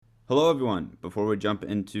Hello, everyone. Before we jump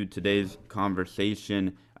into today's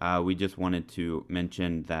conversation, we just wanted to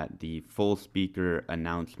mention that the full speaker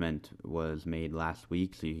announcement was made last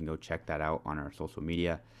week, so you can go check that out on our social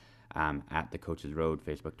media at The Coaches Road,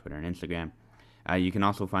 Facebook, Twitter, and Instagram. You can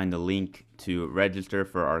also find the link to register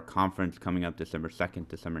for our conference coming up December 2nd,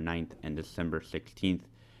 December 9th, and December 16th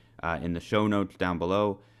in the show notes down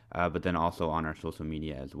below, but then also on our social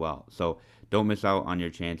media as well. So don't miss out on your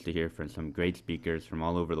chance to hear from some great speakers from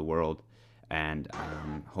all over the world, and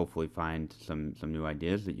hopefully find some new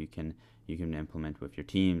ideas that you can implement with your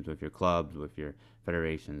teams, with your clubs, with your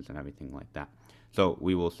federations, and everything like that. So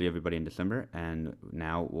we will see everybody in December, and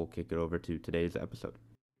now we'll kick it over to today's episode.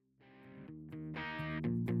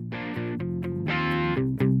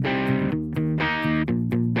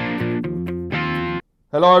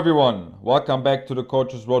 Hello everyone, welcome back to the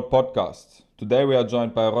Coaches Road podcast. Today we are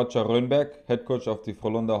joined by Roger Rönnberg, head coach of the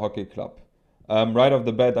Frölunda Hockey Club. Right off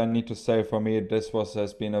the bat, I need to say for me this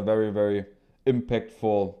has been a very, very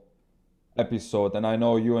impactful episode, and I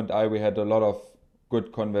know you and we had a lot of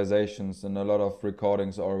good conversations and a lot of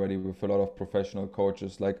recordings already with a lot of professional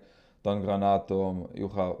coaches like Don Granato,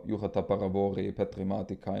 Juha Taparavori, Petri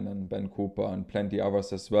Matikainen, Ben Cooper, and plenty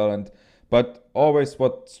others as well. But always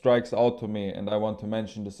what strikes out to me, and I want to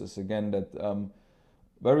mention this is again, that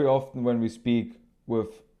very often when we speak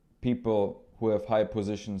with people who have high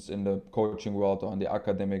positions in the coaching world or in the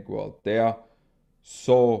academic world, they are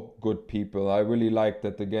so good people. I really like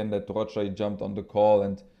that again, that Roger jumped on the call,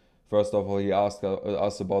 and first of all he asked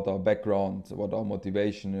us about our background, what our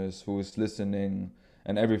motivation is, who is listening,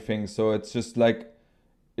 and everything. So it's just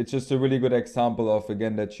a really good example of,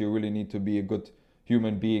 again, that you really need to be a good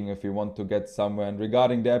human being if you want to get somewhere. And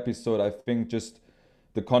regarding the episode, I think just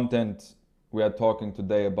the content we are talking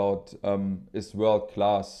today about is world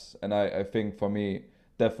class, and I think for me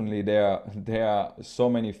definitely there are so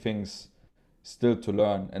many things still to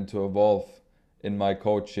learn and to evolve in my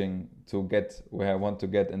coaching to get where I want to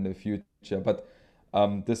get in the future. But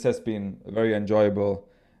this has been very enjoyable,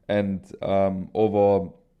 and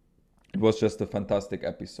overall it was just a fantastic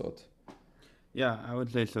episode. Yeah, I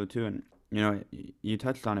would say so too. And you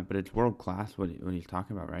touched on it, but it's world class what he's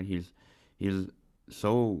talking about, right? He's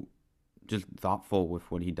so just thoughtful with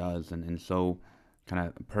what he does, and so kind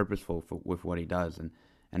of purposeful with what he does, and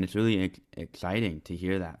it's really exciting to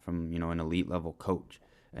hear that from an elite level coach.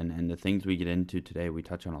 And the things we get into today, we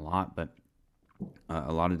touch on a lot, but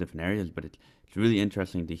a lot of different areas. But it's really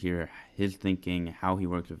interesting to hear his thinking, how he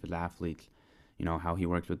works with his athletes, how he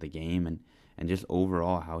works with the game, and just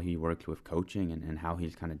overall how he works with coaching, and how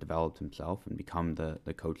he's kind of developed himself and become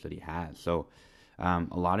the coach that he has. So a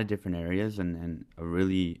lot of different areas, and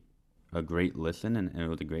a great listen, and it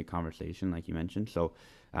was a great conversation, like you mentioned. So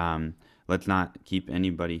let's not keep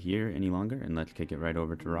anybody here any longer, and let's kick it right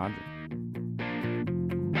over to Roger.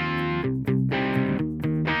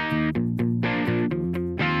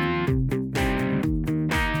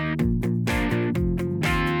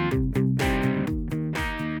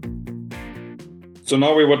 So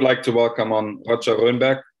now we would like to welcome on Roger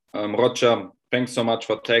Rönnberg. Roger, thanks so much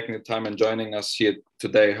for taking the time and joining us here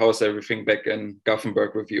today. How's everything back in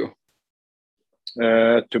Gothenburg with you?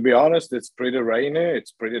 To be honest, it's pretty rainy,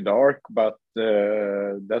 it's pretty dark, but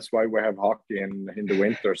that's why we have hockey in the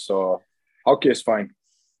winter. So hockey is fine.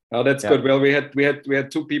 Oh, that's good. Well, we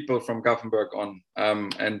had two people from Gothenburg on,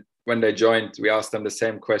 and when they joined, we asked them the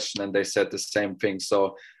same question, and they said the same thing.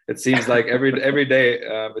 So it seems like every day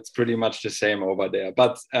it's pretty much the same over there.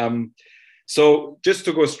 But so just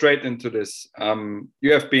to go straight into this,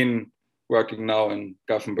 you have been working now in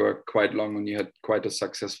Gothenburg quite long, and you had quite a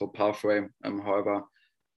successful pathway. However,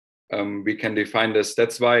 we can define this.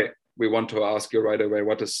 That's why we want to ask you right away,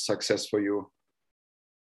 what is success for you?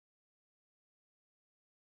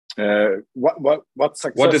 What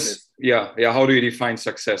success is? Yeah. How do you define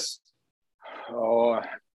success?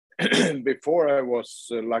 Before I was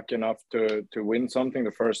lucky enough to win something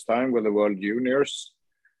the first time with the World Juniors,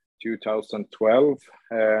 2012.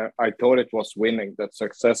 I thought it was winning. That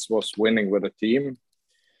success was winning with a team,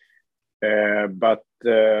 but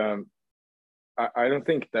I don't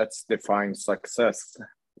think that's defined success.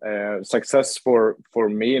 Success for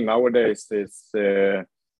me nowadays is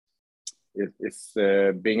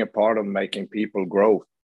being a part of making people grow,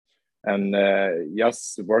 and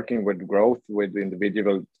yes, working with growth, with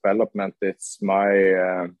individual development. It's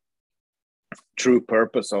my true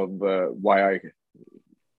purpose of why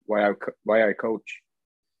I coach.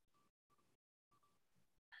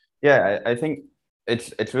 Yeah, I think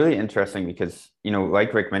it's really interesting because,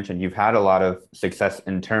 like Rick mentioned, you've had a lot of success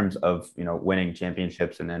in terms of, winning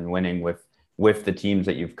championships and then winning with the teams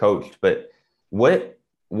that you've coached. But what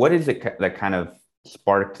what is it that kind of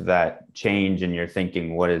sparked that change in your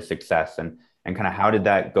thinking? What is success, and kind of how did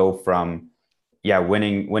that go from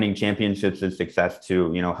winning championships is success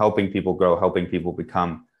to helping people grow, helping people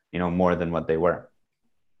become more than what they were?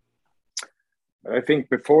 I think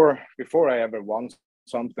before I ever won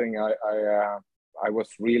something, I was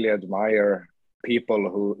really admire people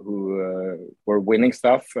who were winning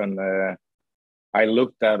stuff, and I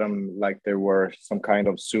looked at them like they were some kind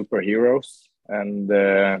of superheroes. And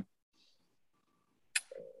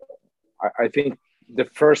I think the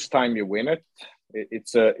first time you win it,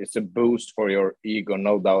 it's a boost for your ego,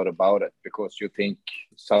 no doubt about it, because you think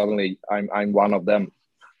suddenly I'm one of them.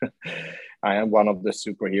 I am one of the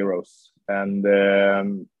superheroes. And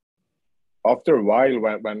after a while,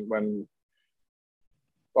 when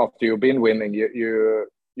after you've been winning,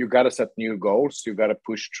 you got to set new goals. You got to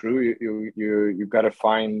push through. You got to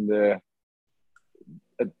find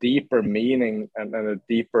a deeper meaning and a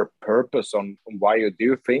deeper purpose on why you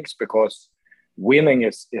do things. Because winning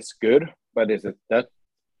is good, but is it that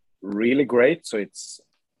really great? So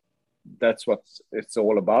that's what it's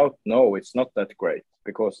all about. No, it's not that great,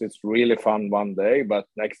 because it's really fun one day, but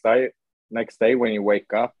next day when you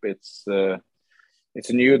wake up, it's a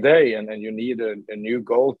new day, and you need a new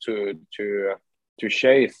goal to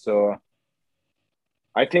chase. So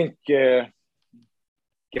I think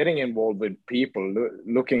getting involved with people,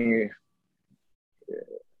 looking,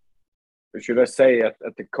 should I say, at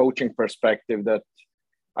the coaching perspective, that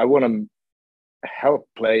I want to help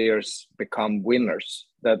players become winners.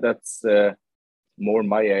 That's more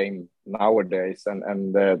my aim nowadays,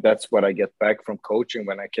 and that's what I get back from coaching,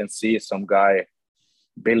 when I can see some guy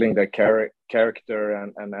building their character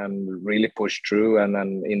and really push through, and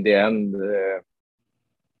then in the end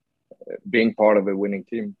being part of a winning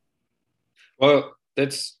team. Well,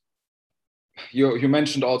 that's you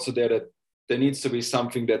mentioned also there that there needs to be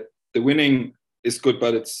something, that the winning is good,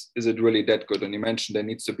 but is it really that good? And you mentioned there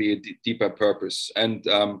needs to be a deeper purpose. And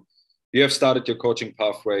you have started your coaching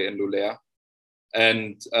pathway in Lulaire.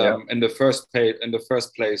 And in the first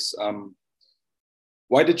place,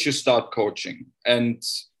 why did you start coaching? And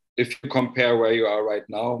if you compare where you are right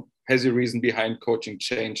now, has the reason behind coaching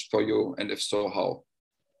changed for you? And if so, how?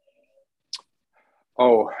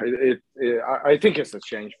 Oh, I think it's a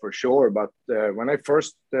change for sure. But when I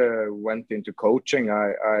first went into coaching,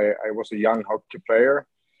 I was a young hockey player,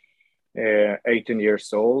 18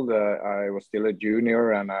 years old. I was still a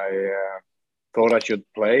junior, and I thought I should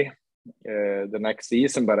play the next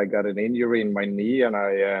season, but I got an injury in my knee, and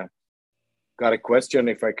I got a question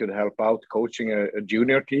if I could help out coaching a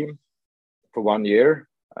junior team for 1 year.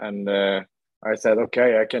 And I said,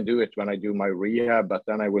 okay, I can do it when I do my rehab, but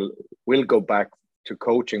then I will go back to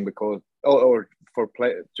coaching to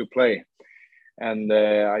play. And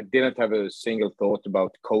I didn't have a single thought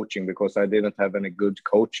about coaching, because I didn't have any good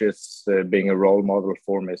coaches being a role model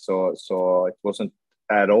for me. So it wasn't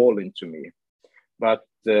at all into me. But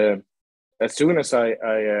as soon as I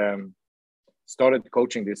started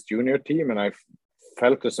coaching this junior team, and I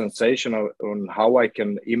felt a sensation on how I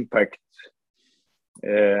can impact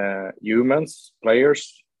humans,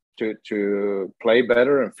 players, to play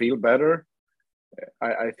better and feel better,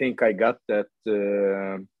 I think I got that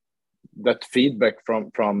feedback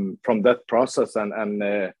from that process, and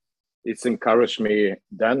it's encouraged me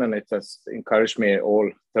then, and it has encouraged me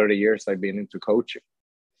all 30 years I've been into coaching.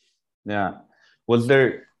 Yeah. Was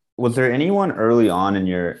there anyone early on in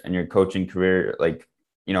your coaching career, like,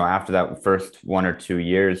 after that first 1 or 2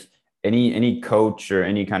 years, any coach or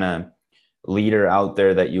any kind of leader out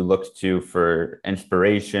there that you looked to for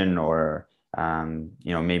inspiration, or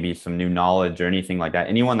maybe some new knowledge or anything like that?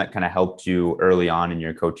 Anyone that kind of helped you early on in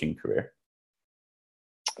your coaching career?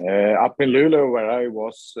 Up in Luleå, where I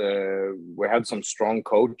was, we had some strong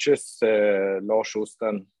coaches. Lars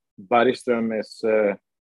Osten Bergström is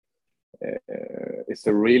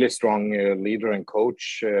a really strong leader and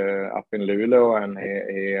coach up in Luleå, and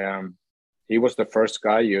he was the first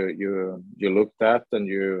guy you looked at and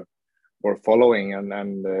you were following, and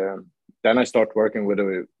then I started working with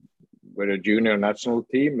a junior national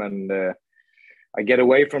team, and I get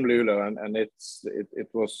away from Luleå, and it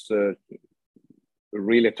was a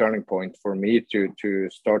really turning point for me to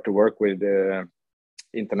start to work with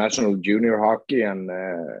international junior hockey, and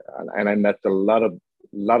I met a lot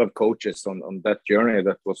of coaches on that journey.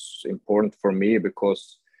 That was important for me,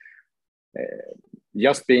 because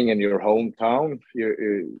just being in your hometown,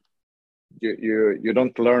 you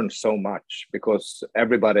don't learn so much, because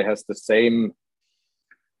everybody has the same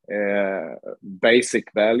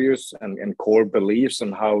basic values and core beliefs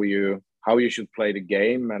on how you should play the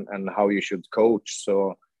game and how you should coach.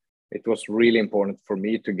 So it was really important for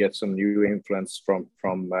me to get some new influence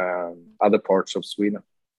from other parts of Sweden.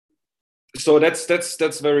 So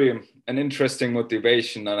that's very an interesting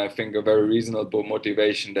motivation, and I think a very reasonable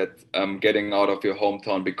motivation, that getting out of your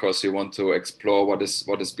hometown because you want to explore what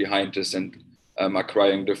is behind this, and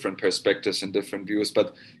acquiring different perspectives and different views.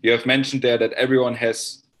 But you have mentioned there that everyone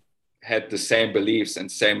has had the same beliefs and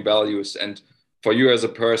same values, and for you as a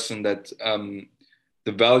person, that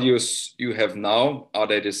the values you have now, are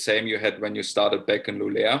they the same you had when you started back in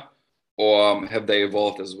Luleå, or have they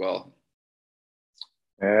evolved as well?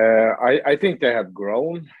 I think they have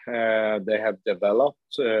grown, they have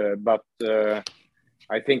developed, but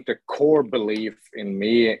I think the core belief in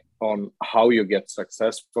me on how you get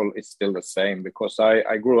successful is still the same, because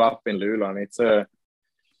I grew up in Luleå, and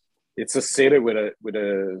it's a city with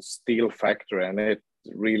a steel factory, and it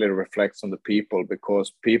really reflects on the people,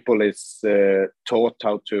 because people is taught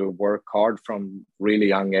how to work hard from really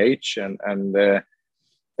young age, and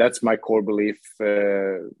that's my core belief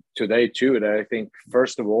today too. That I think,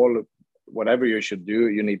 first of all, whatever you should do,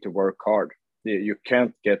 you need to work hard. You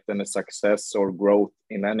can't get any success or growth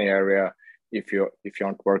in any area if you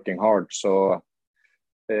aren't working hard. So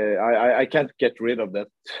I can't get rid of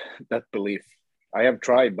that belief. I have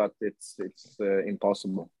tried, but it's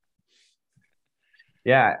impossible.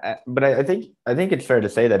 Yeah, but I think it's fair to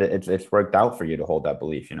say that it's worked out for you to hold that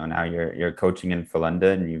belief. Now you're coaching in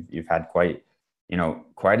Frölunda, and you've had quite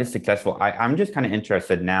a successful. I'm just kind of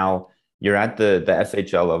interested now. You're at the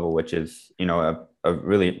SHL level, which is a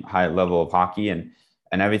really high level of hockey and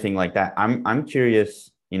everything like that. I'm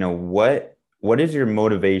curious. What is your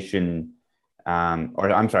motivation,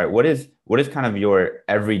 or I'm sorry, what is kind of your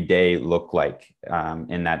everyday look like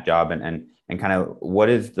in that job, and kind of what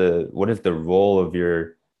is the role of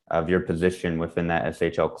your position within that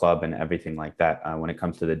SHL club and everything like that when it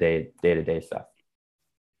comes to the day-to-day stuff?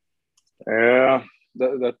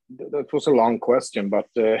 That was a long question, but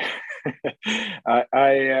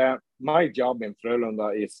I my job in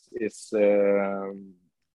Frölunda is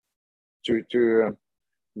to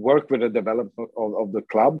work with the development of the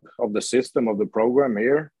club, of the system, of the program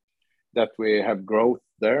here, that we have growth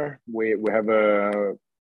there. We have a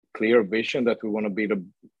clear vision that we want to be the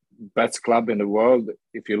best club in the world.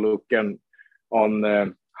 If you look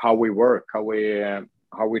on how we work, how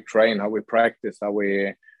we train, how we practice, how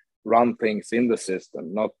we run things in the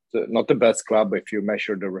system, not the best club if you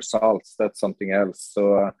measure the results. That's something else.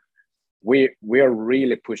 So we are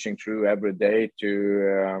really pushing through every day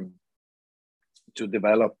to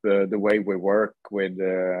develop the way we work with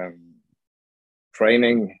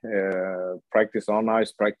training, practice on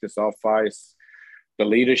ice, practice off ice, the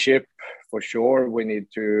leadership. For sure, we need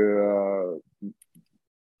to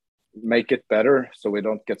make it better so we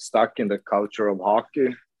don't get stuck in the culture of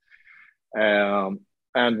hockey.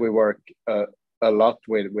 And we work a lot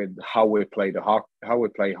with how we play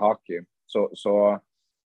hockey. So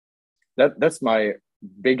that's my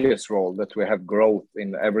biggest role, that we have growth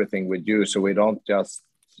in everything we do. So we don't just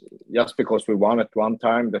because we won at one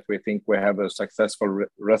time, that we think we have a successful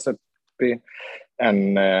recipe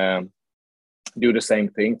and do the same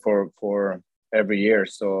thing for every year.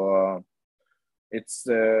 So it's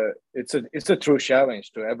a true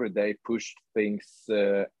challenge to every day push things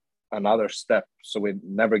another step, so we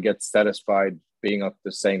never get satisfied being at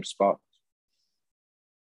the same spot.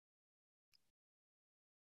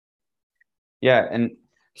 Yeah, and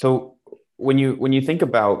so when you think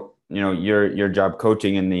about your job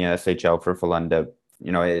coaching in the SHL for Frölunda,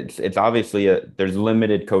 it's obviously there's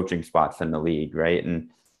limited coaching spots in the league, right? And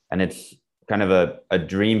it's kind of a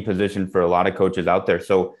dream position for a lot of coaches out there.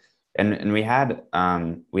 So and we had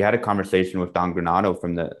a conversation with Don Granato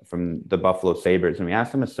from the Buffalo Sabres, and we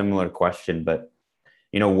asked him a similar question. But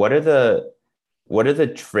what are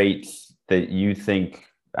the traits that you think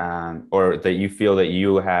or that you feel that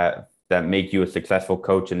you have that make you a successful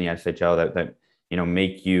coach in the SHL, that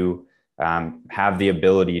make you have the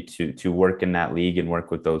ability to work in that league and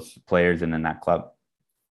work with those players and in that club?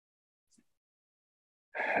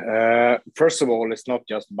 First of all, it's not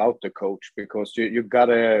just about the coach, because you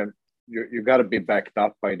gotta be backed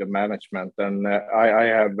up by the management, and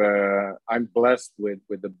I'm blessed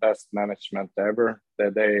with the best management ever.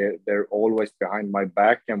 That they're always behind my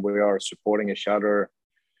back, and we are supporting each other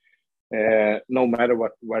no matter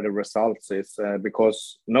what the results is,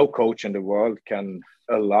 because no coach in the world can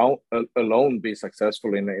alone be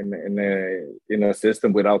successful in a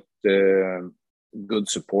system without good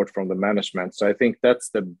support from the management. So I think that's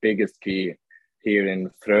the biggest key here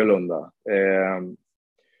in Frölunda,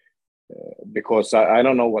 because I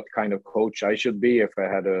don't know what kind of coach I should be if I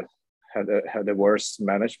had had a worse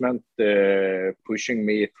management, pushing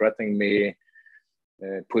me, threatening me,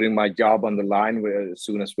 putting my job on the line as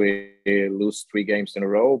soon as we lose 3 games in a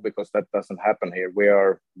row, because that doesn't happen here. We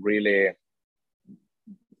are really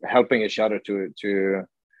helping each other to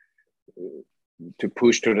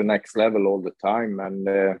push to the next level all the time, and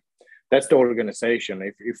that's the organization.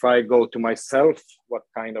 If I go to myself, what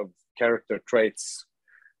kind of character traits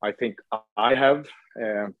I think I have,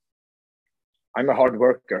 I'm a hard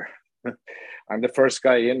worker. I'm the first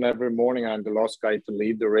guy in every morning. I'm the last guy to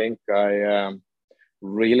leave the rink. I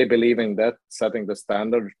really believe in that, setting the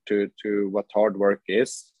standard to what hard work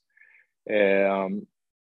is.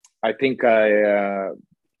 I think I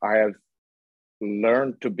have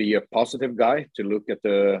learned to be a positive guy, to look at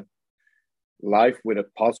the life with a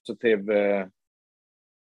positive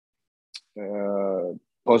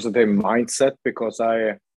mindset, because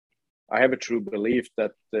I have a true belief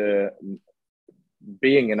that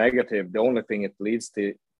being a negative, the only thing it leads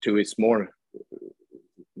to is more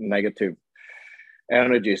negative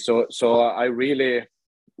energy. So I really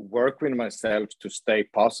work with myself to stay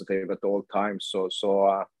positive at all times.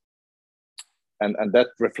 And that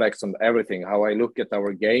reflects on everything: how I look at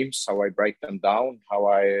our games, how I break them down, how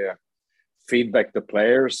I feedback the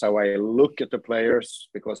players, how I look at the players,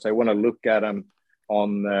 because I want to look at them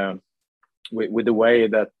on with the way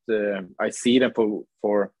that I see them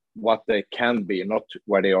for what they can be, not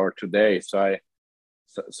where they are today. So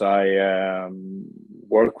I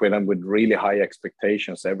work with them with really high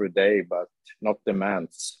expectations every day, but not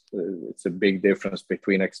demands. It's a big difference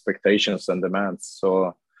between expectations and demands.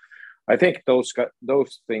 So I think those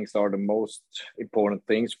things are the most important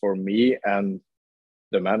things for me and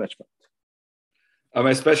the management.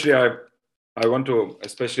 Especially I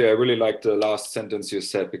really like the last sentence you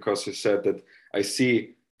said, because you said that I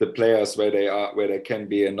see the players where they can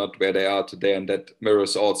be and not where they are today, and that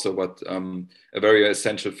mirrors also what a very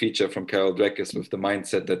essential feature from Carol Dweck is, with the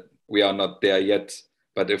mindset that we are not there yet,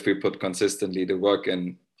 but if we put consistently the work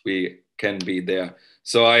in, we can be there.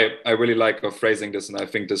 So I really like your phrasing this, and I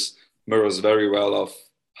think this mirrors very well of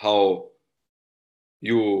how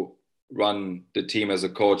you run the team as a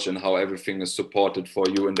coach and how everything is supported for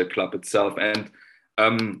you in the club itself. And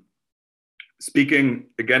speaking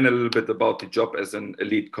again a little bit about the job as an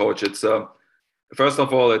elite coach, it's first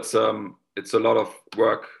of all, it's a lot of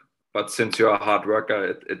work, but since you're a hard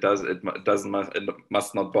worker, it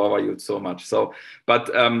must not bother you so much. So, but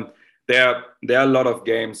there are a lot of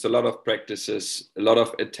games, a lot of practices, a lot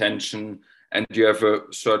of attention, and you have a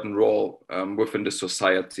certain role within the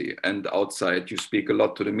society and outside. You speak a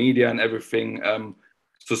lot to the media and everything.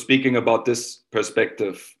 So speaking about this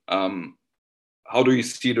perspective, how do you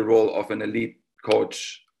see the role of an elite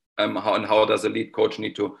coach? How does an elite coach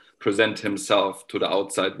need to present himself to the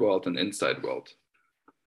outside world and inside world?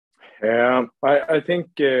 I think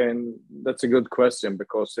that's a good question,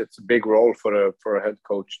 because it's a big role for a head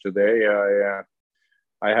coach today.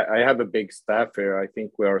 I have a big staff here. I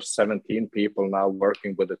think we are 17 people now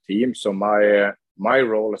working with the team. So my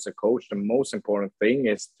role as a coach, the most important thing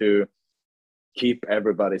is to keep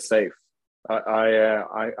everybody safe.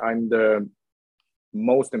 I'm the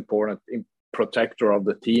most important protector of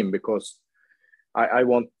the team, because I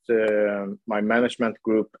want my management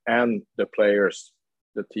group and the players,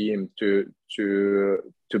 the team, to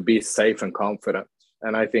be safe and confident.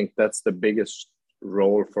 And I think that's the biggest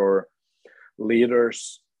role for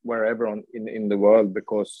leaders wherever in the world,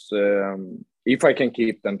 because if I can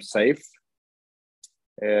keep them safe,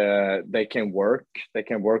 they can work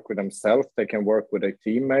with themselves, they can work with their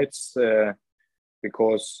teammates,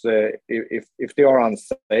 because if they are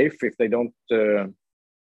unsafe, if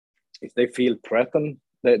they feel threatened,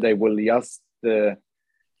 they will just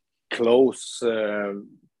close their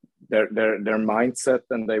mindset,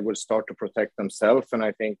 and they will start to protect themselves. And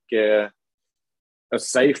I think a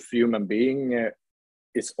safe human being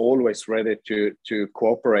is always ready to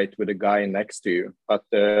cooperate with the guy next to you. But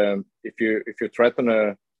if you threaten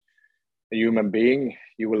a human being,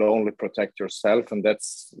 you will only protect yourself, and then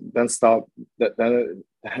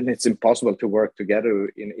it's impossible to work together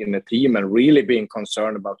in a team and really being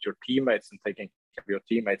concerned about your teammates and taking care of your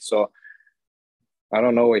teammates. So I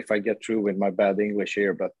don't know if I get through with my bad English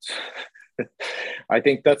here, but I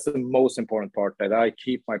think that's the most important part, that I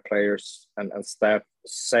keep my players and staff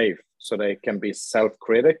safe so they can be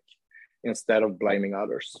self-critic instead of blaming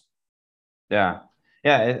others. Yeah.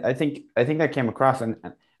 I think that came across, and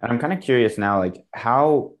I'm kind of curious now, like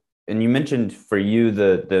how. And you mentioned for you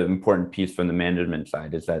the important piece from the management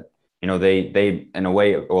side is that they in a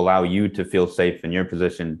way allow you to feel safe in your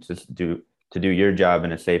position to do your job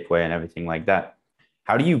in a safe way and everything like that.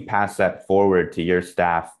 How do you pass that forward to your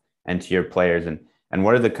staff and to your players, and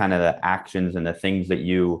what are the kind of the actions and the things that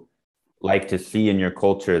you like to see in your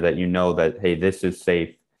culture that you know that, hey, this is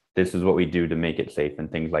safe, this is what we do to make it safe,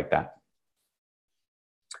 and things like that?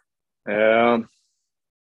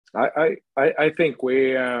 I think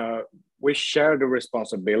we share the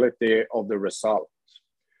responsibility of the result.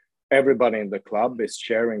 Everybody in the club is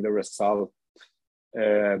sharing the result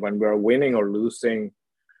when we're winning or losing.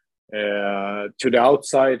 To the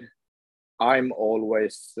outside, I'm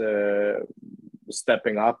always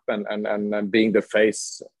stepping up and being the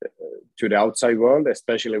face to the outside world,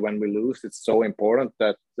 especially when we lose. It's so important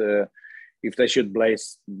that if they should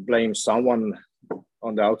blame someone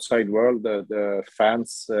on the outside world, the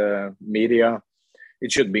fans, media,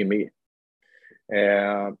 it should be me.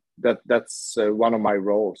 That's one of my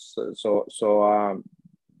roles. So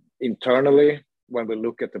internally, when we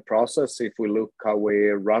look at the process, if we look how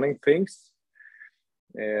we're running things,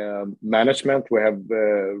 management, we have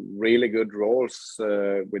really good roles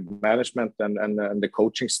with management and the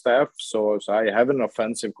coaching staff. So I have an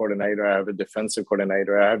offensive coordinator, I have a defensive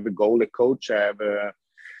coordinator, I have a goalie coach, I have a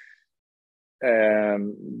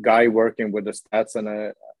guy working with the stats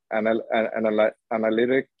and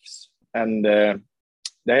analytics, and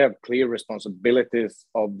they have clear responsibilities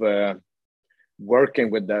of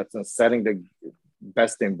working with that and setting the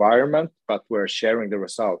best environment, but we're sharing the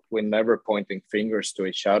result. We're never pointing fingers to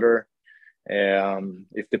each other.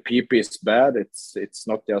 If the PP is bad, it's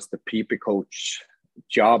not just the PP coach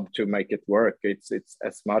job to make it work. It's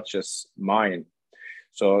as much as mine.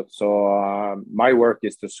 So my work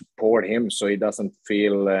is to support him so he doesn't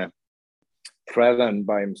feel threatened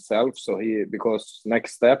by himself. So because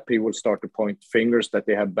next step he will start to point fingers that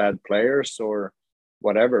they have bad players or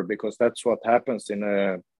whatever, because that's what happens in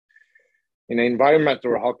an environment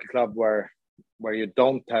or a hockey club where you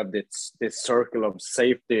don't have this circle of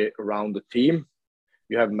safety around the team.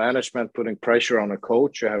 You have management putting pressure on a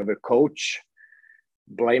coach. You have a coach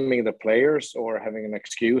blaming the players or having an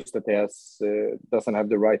excuse that he doesn't have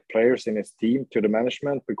the right players in his team to the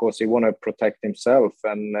management because he want to protect himself.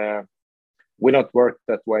 And we don't work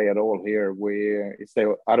that way at all here. It's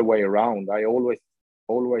the other way around. I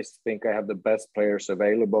always think I have the best players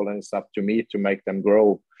available, and it's up to me to make them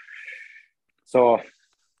grow. So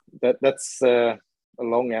that's a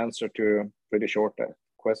long answer to a pretty short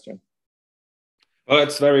question. Well,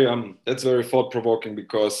 that's very thought-provoking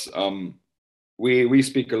because we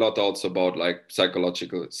speak a lot also about like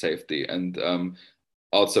psychological safety, and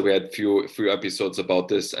also we had few episodes about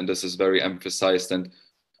this, and this is very emphasized. And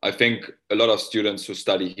I think a lot of students who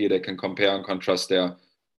study here, they can compare and contrast their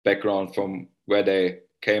background from where they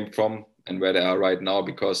came from and where they are right now,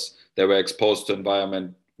 because they were exposed to an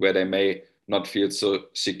environment where they may not feel so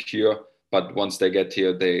secure, but once they get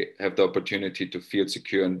here, they have the opportunity to feel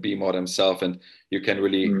secure and be more themselves. And you can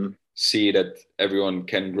really see that everyone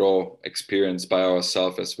can grow experience by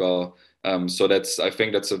ourselves as well. So I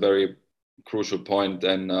think that's a very crucial point.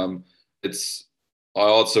 And I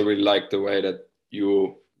also really like the way that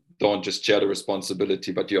you don't just share the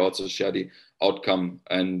responsibility, but you also share the outcome.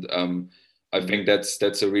 And I think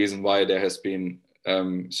that's a reason why there has been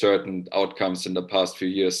certain outcomes in the past few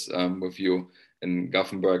years with you in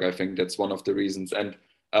Gothenburg. I think that's one of the reasons. And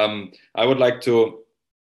I would like to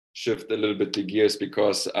shift a little bit the gears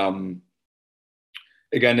because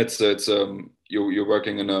again, you're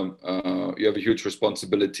working in you have a huge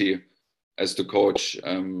responsibility as the coach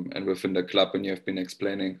and within the club, and you have been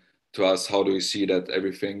explaining to us how do you see that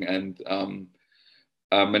everything. And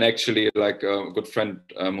actually, like a good friend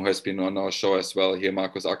who has been on our show as well here,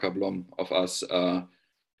 Markus Ackerblom of us,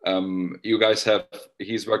 you guys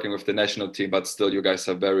he's working with the national team, but still you guys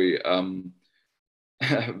have very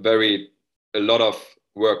a lot of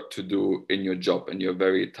work to do in your job and your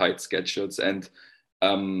very tight schedules. And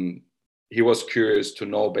he was curious to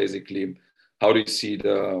know basically, how do you see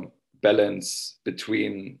the balance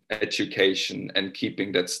between education and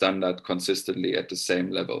keeping that standard consistently at the same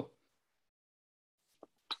level?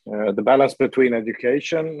 The balance between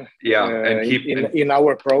education, and in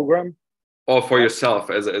our program, or for yourself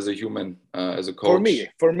as a human, as a coach.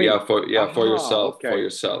 For me, for yourself, okay. For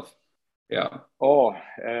yourself, yeah.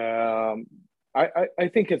 I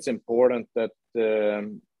think it's important that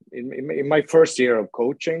in my first year of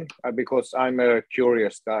coaching, because I'm a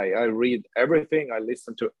curious guy, I read everything, I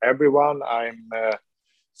listen to everyone. As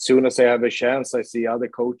soon as I have a chance, I see other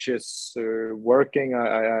coaches working.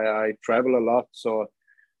 I travel a lot, so.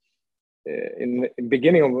 In the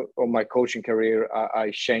beginning of my coaching career,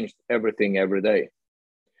 I changed everything every day,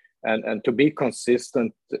 and to be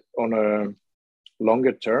consistent on a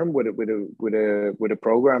longer term with a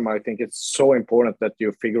program, I think it's so important that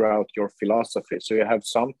you figure out your philosophy, so you have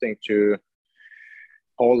something to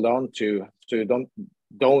hold on to, so you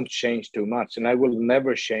don't change too much. And I will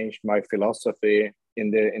never change my philosophy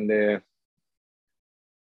in the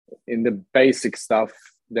basic stuff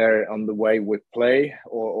there, on the way we play,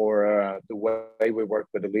 or the way we work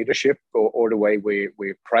with the leadership, or the way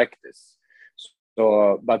we practice.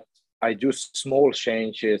 So, but I do small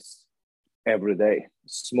changes every day,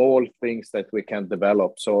 small things that we can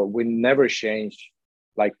develop. So we never change,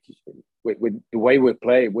 like with the way we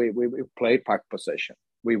play. We play puck possession.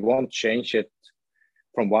 We won't change it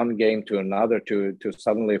from one game to another to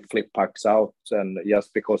suddenly flip pucks out, and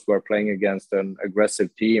just because we're playing against an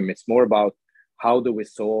aggressive team. It's more about how do we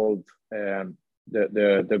solve the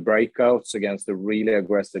breakouts against a really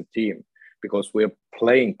aggressive team, because we're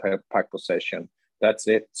playing puck possession. That's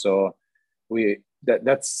it. So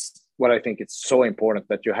that's what I think it's so important,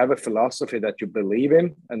 that you have a philosophy that you believe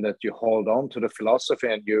in, and that you hold on to the philosophy,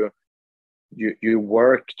 and you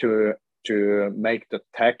work to make the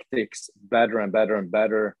tactics better and better and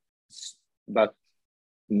better, but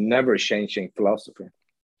never changing philosophy.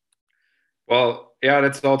 Well, yeah,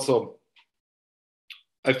 that's also,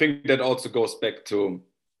 I think that also goes back to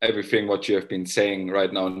everything what you have been saying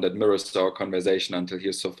right now, and that mirrors our conversation until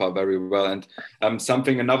here so far very well. And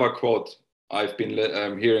another quote I've been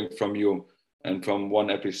hearing from you, and from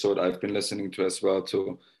one episode I've been listening to as well,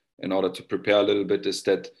 to in order to prepare a little bit, is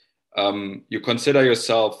that you consider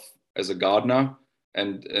yourself as a gardener,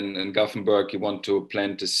 and in Gothenburg you want to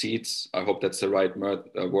plant the seeds. I hope that's the right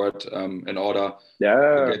word, in order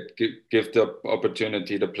to give the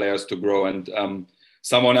opportunity the players to grow. And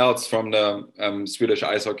someone else from the Swedish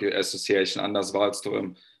Ice Hockey Association, Anders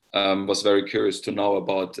Wahlström, was very curious to know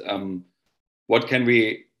about what can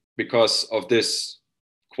we, because of this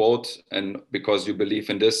quote and because you believe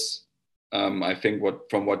in this, I think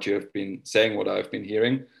from what you have been saying, what I've been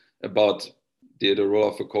hearing about the role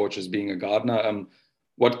of a coach as being a gardener,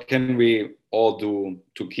 what can we all do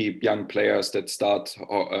to keep young players that start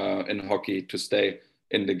in hockey to stay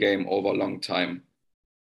in the game over a long time?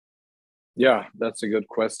 Yeah, that's a good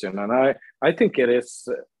question. And I think it is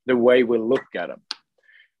the way we look at them.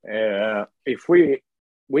 If we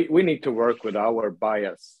need to work with our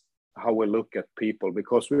bias, how we look at people,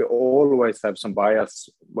 because we always have some bias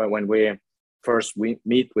when we first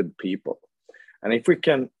meet with people. And if we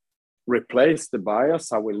can replace the bias,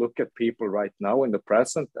 how we look at people right now in the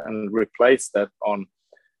present, and replace that on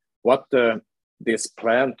what this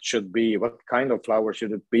plant should be, what kind of flower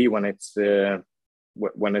should it be when it's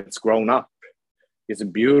grown up. It's a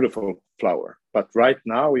beautiful flower, but right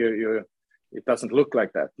now it doesn't look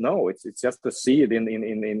like that. No, it's just a seed in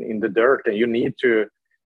the dirt, and you need to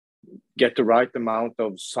get the right amount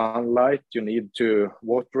of sunlight. You need to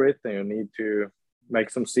water it, and you need to make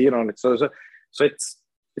some seed on it. So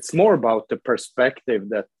it's more about the perspective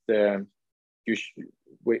that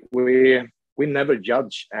we never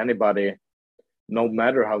judge anybody, no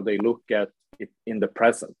matter how they look at it in the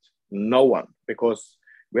present. No one, because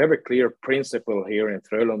we have a clear principle here in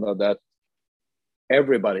Frölunda that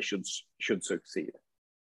everybody should succeed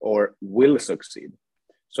or will succeed.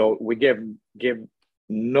 So we give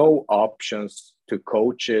no options to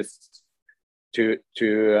coaches to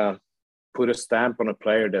put a stamp on a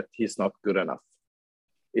player that he's not good enough.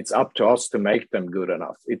 It's up to us to make them good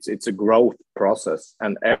enough. It's a growth process,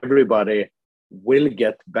 and everybody will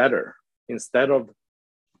get better. Instead of,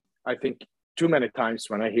 I think, too many times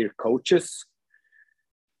when I hear coaches,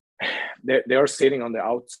 they are sitting on the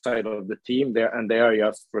outside of the team there, and they are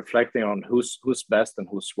just reflecting on who's best and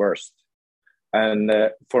who's worst. And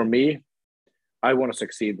for me, I want to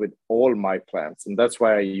succeed with all my plants, and that's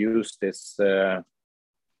why I use this.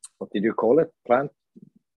 What did you call it? Plant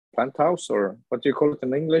house, or what do you call it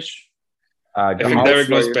in English? I think Derek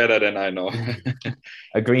knows better than I know.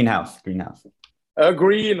 A greenhouse. A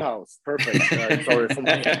greenhouse, perfect. Sorry for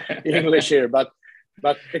my English here, but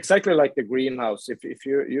exactly like the greenhouse. If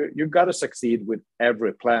you got to succeed with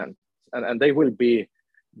every plant, and they will be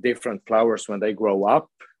different flowers when they grow up,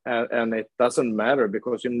 and it doesn't matter,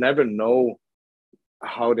 because you never know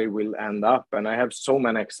how they will end up. And I have so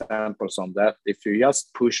many examples on that. If you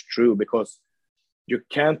just push through, because you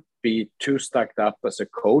can't be too stuck up as a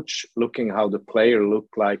coach looking how the player look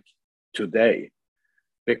like today,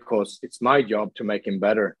 because it's my job to make him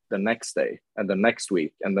better the next day and the next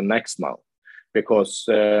week and the next month. Because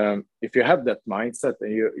if you have that mindset,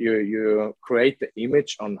 and you create the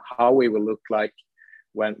image on how he will look like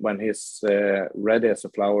when he's ready as a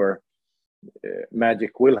flower,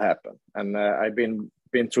 magic will happen. And I've been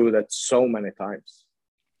through that so many times.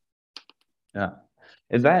 Yeah,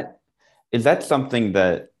 Is that something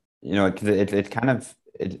that, you know, 'cause it's kind of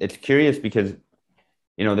it's curious because,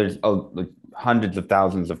 you know, there's like hundreds of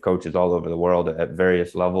thousands of coaches all over the world at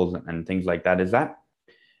various levels and things like that. Is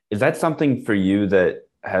that something for you that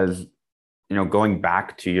has, you know, going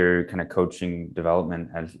back to your kind of coaching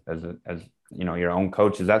development as you know, your own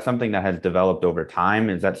coach, is that something that has developed over time?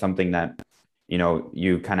 Is that something that, you know,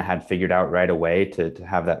 you kind of had figured out right away to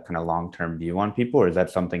have that kind of long-term view on people, or is that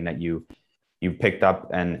something that you picked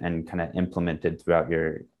up and kind of implemented throughout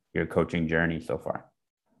your coaching journey so far?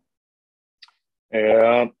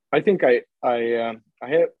 I think I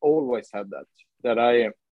have always had that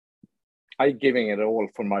I giving it all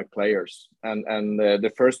for my players, and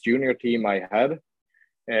the first junior team I had,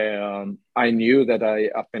 I knew that I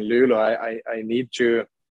up in Luleå I need to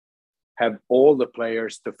have all the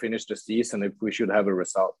players to finish the season if we should have a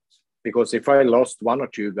result, because if I lost one or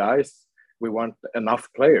two guys, we weren't enough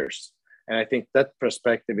players. And I think that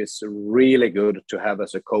perspective is really good to have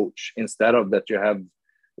as a coach, instead of that you have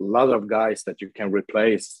a lot of guys that you can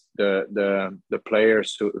replace the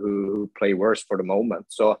players who play worse for the moment.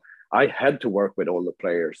 So I had to work with all the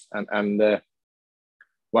players, and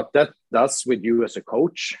what that does with you as a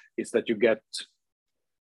coach is that you get,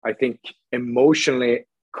 I think, emotionally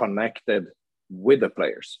connected with the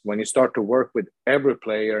players when you start to work with every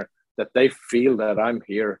player, that they feel that I'm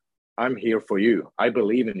here for you, I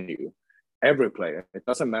believe in you. Every player, it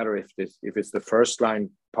doesn't matter if it's the first line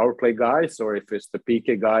power play guys or if it's the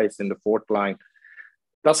PK guys in the fourth line,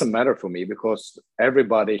 doesn't matter for me, because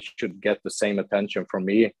everybody should get the same attention from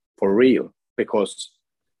me for real. Because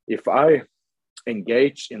if I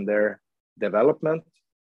engage in their development,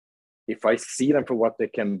 if I see them for what they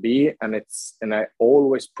can be, and I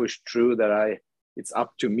always push through that it's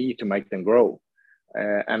up to me to make them grow,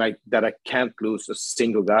 and I can't lose a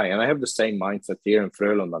single guy. And I have the same mindset here in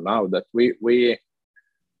Frölunda now, that we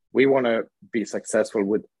want to be successful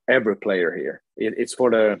with every player here. It's for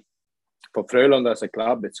Frölunda as a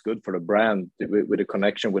club. It's good for the brand with the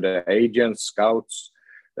connection with the agents, scouts,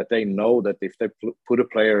 that they know that if they put a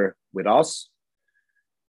player with us,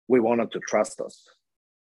 we want them to trust us,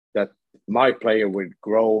 that my player will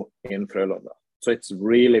grow in Frölunda. So it's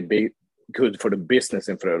really good for the business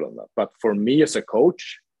in Frölunda. But for me as a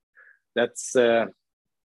coach, that's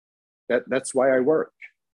why I work.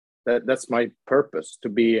 That's my purpose, to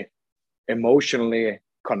be emotionally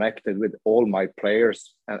connected with all my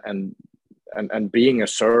players, and being a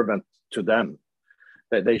servant to them.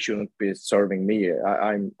 That they shouldn't be serving me.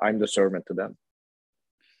 I'm the servant to them.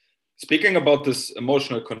 Speaking about this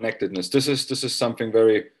emotional connectedness, this is something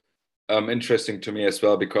very interesting to me as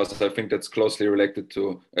well, because I think that's closely related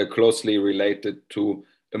to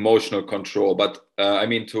emotional control. But I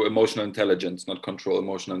mean to emotional intelligence, not control,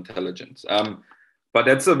 emotional intelligence. But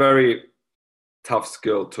that's a very tough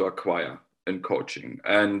skill to acquire in coaching.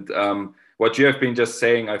 And what you have been just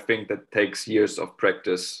saying, I think that takes years of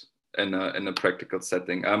practice in a practical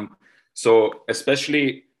setting. So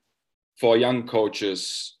especially for young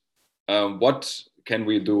coaches, what can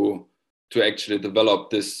we do to actually develop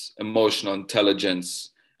this emotional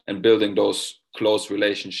intelligence and building those close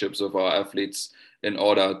relationships with our athletes in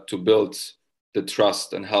order to build the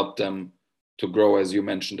trust and help them to grow, as you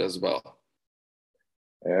mentioned as well?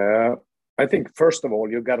 I think first of all,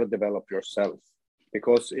 you got to develop yourself,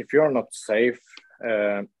 because if you're not safe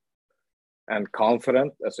and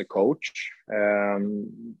confident as a coach,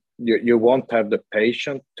 you won't have the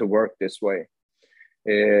patience to work this way.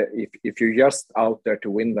 If you're just out there to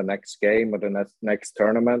win the next game or the next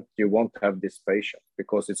tournament, you won't have this patience,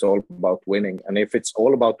 because it's all about winning. And if it's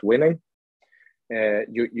all about winning,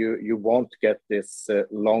 you won't get this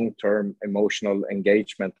long-term emotional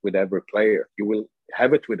engagement with every player. You will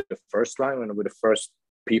have it with the first line and with the first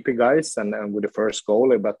PP guys and with the first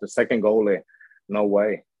goalie, but the second goalie, no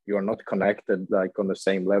way. You are not connected like on the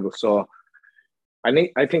same level. So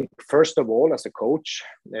I think first of all, as a coach,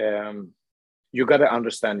 you got to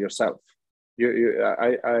understand yourself.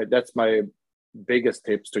 That's my biggest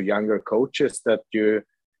tips to younger coaches, that you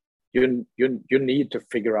need to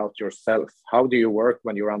figure out yourself. How do you work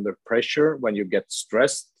when you're under pressure, when you get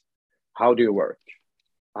stressed? How do you work?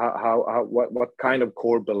 What kind of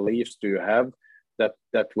core beliefs do you have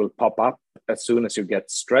that will pop up as soon as you get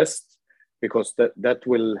stressed? Because that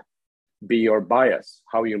will be your bias,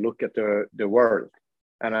 how you look at the world.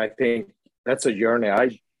 And I think that's a journey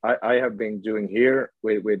I have been doing here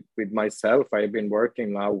with myself. I've been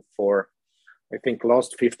working now for, I think,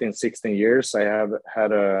 last 15, 16 years. I have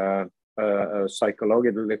had a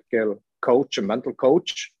psychological coach, a mental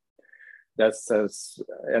coach, that says,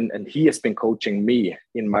 and he has been coaching me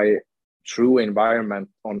in my true environment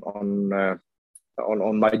on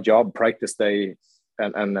on my job, practice days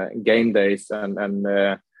and game days, and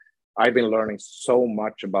I've been learning so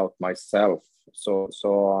much about myself. So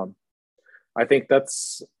I think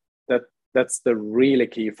that's the really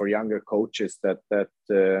key for younger coaches, that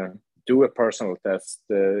do a personal test,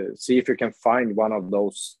 see if you can find one of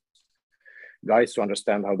those guys who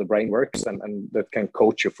understand how the brain works and that can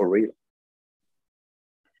coach you for real.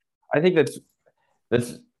 I think that's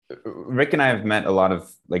Rick and I have met a lot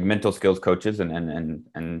of like mental skills coaches and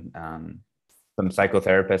some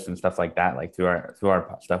psychotherapists and stuff like that, like through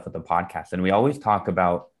our stuff with the podcast. And we always talk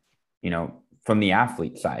about, from the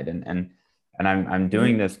athlete side, and I'm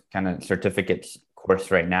doing this kind of certificates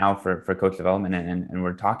course right now for coach development. And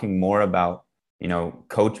we're talking more about,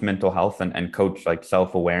 coach mental health and coach like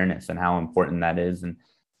self-awareness and how important that is. And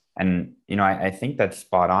I think that's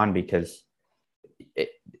spot on, because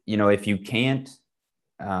if you can't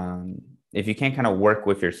kind of work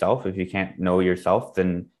with yourself, if you can't know yourself,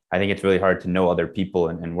 then I think it's really hard to know other people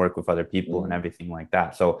and work with other people and everything like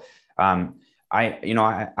that. So I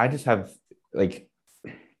just have like,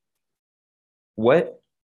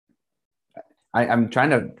 I'm trying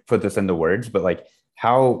to put this into words, but like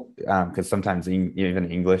how, because sometimes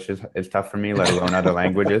even English is tough for me, let alone other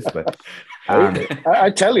languages. But I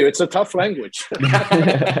tell you, it's a tough language.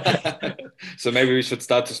 So maybe we should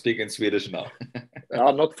start to speak in Swedish now.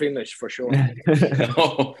 I'm not Finnish for sure.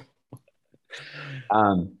 No.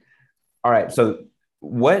 All right. So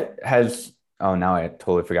what has, oh, now I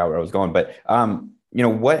totally forgot where I was going, but,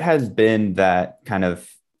 what has been that kind of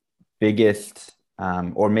biggest,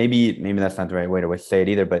 or maybe that's not the right way to say it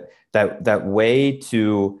either, but that way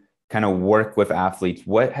to kind of work with athletes,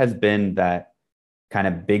 what has been that kind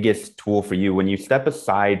of biggest tool for you when you step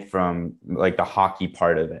aside from like the hockey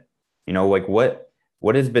part of it? Like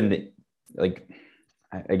what has been the, like,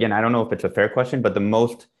 again, I don't know if it's a fair question, but the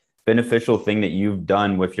most beneficial thing that you've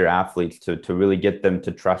done with your athletes to really get them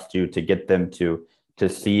to trust you, to get them to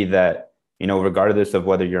see that, regardless of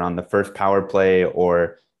whether you're on the first power play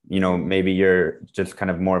or, maybe you're just kind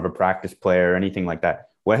of more of a practice player or anything like that,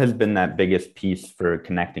 what has been that biggest piece for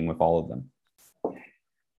connecting with all of them?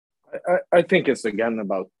 I think it's again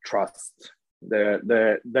about trust.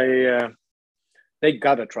 They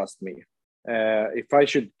gotta trust me. If I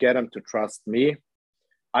should get them to trust me,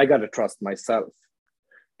 I gotta trust myself,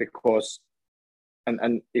 because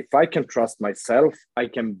and if I can trust myself, I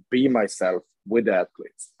can be myself with the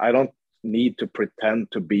athletes. I don't need to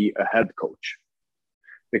pretend to be a head coach,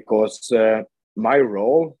 because my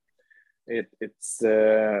role it's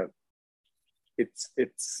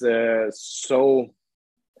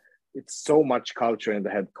so much culture in the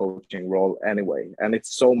head coaching role anyway, and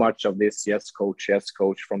it's so much of this yes coach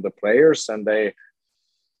from the players, and they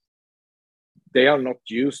are not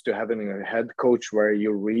used to having a head coach where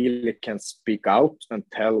you really can speak out and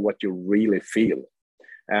tell what you really feel.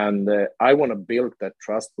 And I want to build that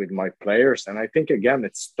trust with my players, and I think again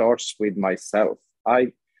it starts with myself.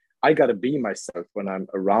 I got to be myself when I'm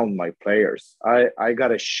around my players. I got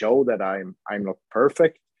to show that I'm not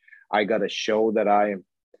perfect. I got to show that I'm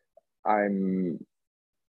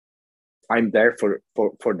there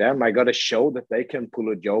for them. I got to show that they can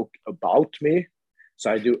pull a joke about me.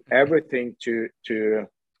 So I do everything to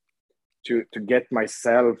get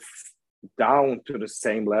myself down to the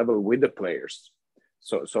same level with the players.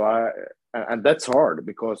 And that's hard,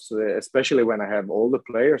 because especially when I have older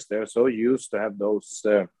players, they're so used to have those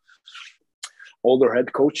older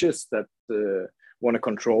head coaches that want to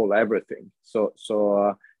control everything. So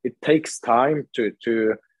it takes time to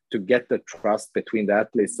get the trust between the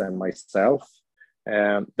athletes and myself.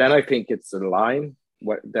 Then I think it's a line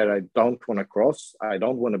that I don't want to cross. I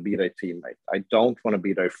don't want to be their teammate. I don't want to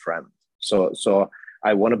be their friend. So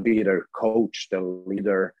I want to be their coach, the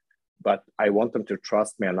leader, but I want them to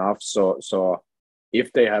trust me enough. So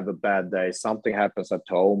if they have a bad day, something happens at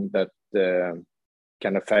home that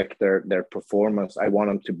can affect their performance, I want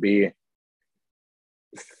them to be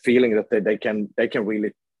feeling that they can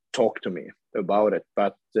really talk to me about it.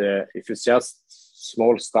 But if it's just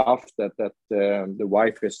small stuff that the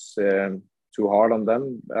wife is too hard on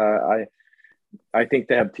them, I think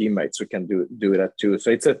they have teammates who can do that too. So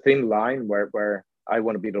it's a thin line where I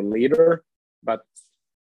want to be the leader, but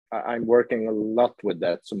I'm working a lot with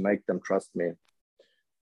that to make them trust me.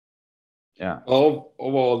 Yeah.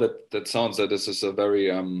 Overall, that sounds that this is a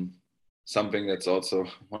very something that's also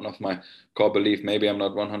one of my core belief. Maybe I'm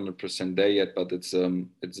not 100% there yet, but it's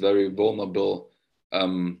very vulnerable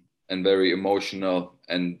and very emotional,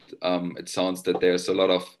 and it sounds that there's a lot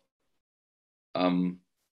of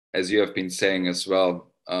as you have been saying as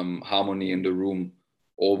well, harmony in the room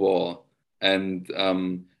overall, and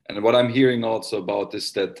And what I'm hearing also about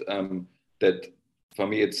is that that for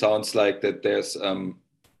me it sounds like that there's a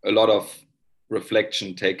lot of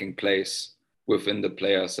reflection taking place within the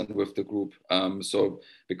players and with the group. So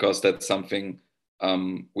because that's something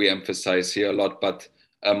we emphasize here a lot, but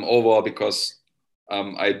overall, because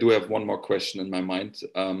I do have one more question in my mind,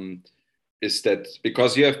 is that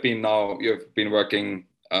because you've been working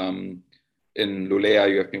in Lulea,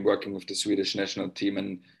 you have been working with the Swedish national team,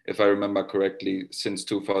 and if I remember correctly, since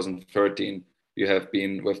 2013, you have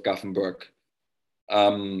been with Gothenburg.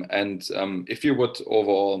 If you would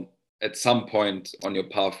overall, at some point on your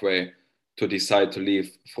pathway to decide to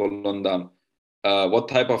leave Frölunda, what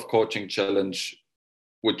type of coaching challenge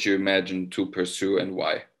would you imagine to pursue and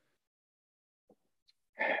why?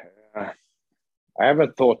 I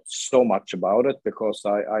haven't thought so much about it because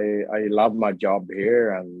I love my job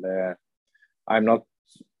here, and I'm not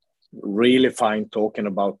really fine talking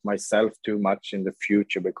about myself too much in the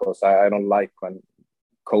future because I don't like when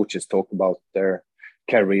coaches talk about their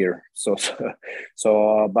career.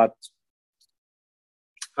 But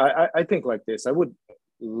I think like this. I would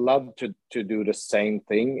love to do the same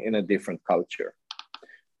thing in a different culture,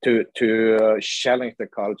 to challenge the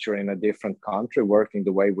culture in a different country, working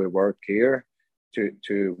the way we work here,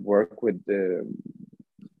 to work with the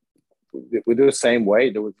same way,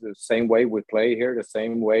 the same way we play here, the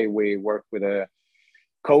same way we work with the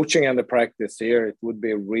coaching and the practice here. It would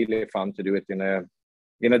be really fun to do it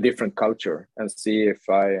in a different culture and see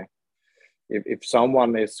if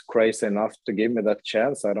someone is crazy enough to give me that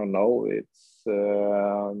chance. I don't know. It's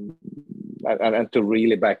and to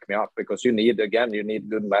really back me up, because you need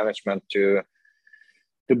good management to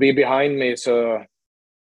be behind me. So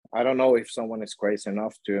I don't know if someone is crazy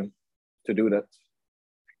enough to do that.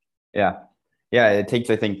 Yeah, it takes,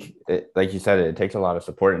 I think, like you said, it takes a lot of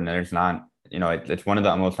support, and there's not, it's one of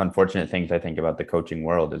the most unfortunate things I think about the coaching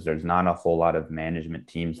world is there's not a whole lot of management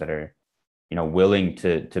teams that are, willing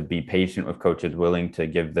to be patient with coaches, willing to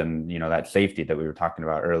give them, that safety that we were talking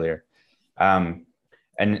about earlier.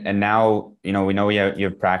 And now, we know you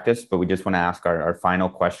have practice, but we just want to ask our final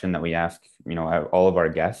question that we ask, all of our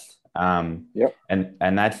guests. Yep.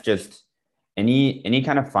 And that's just any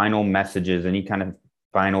kind of final messages, any kind of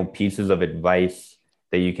final pieces of advice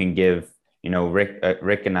that you can give,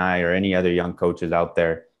 Rick and I, or any other young coaches out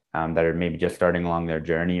there that are maybe just starting along their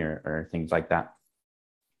journey or things like that?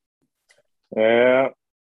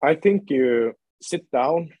 I think you sit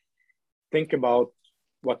down, think about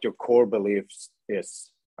what your core beliefs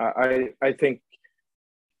is. I think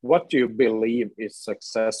what do you believe is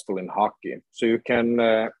successful in hockey? So you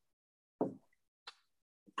can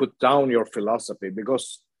put down your philosophy,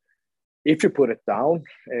 because if you put it down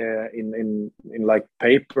in like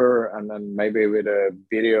paper and then maybe with a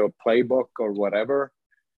video playbook or whatever,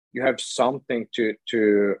 you have something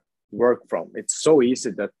to work from. It's so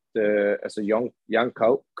easy that as a young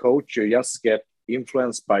coach, you just get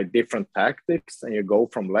influenced by different tactics and you go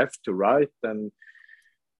from left to right. And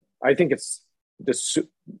I think it's the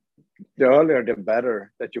earlier the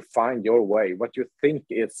better that you find your way, what you think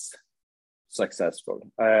is successful.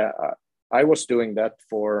 I was doing that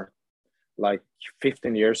for like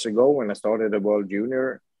 15 years ago when I started the World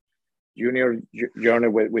Junior journey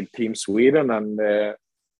with Team Sweden, and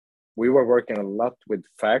we were working a lot with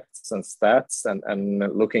facts and stats and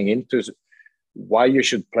looking into why you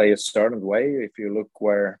should play a certain way. If you look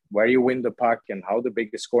where you win the puck and how the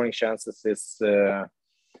biggest scoring chances is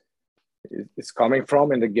coming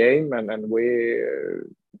from in the game, and we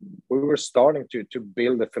were starting to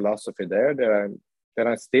build a philosophy there that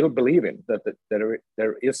I still believe in, that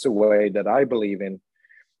there is a way that I believe in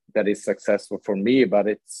that is successful for me, but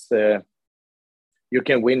it's you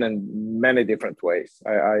can win in many different ways.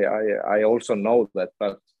 I also know that,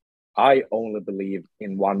 but I only believe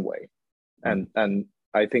in one way, and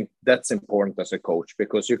I think that's important as a coach,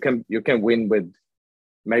 because you can win with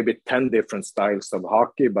maybe 10 different styles of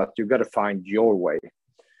hockey, but you got to find your way.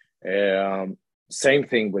 Same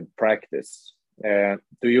thing with practice.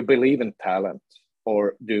 Do you believe in talent,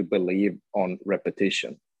 or do you believe on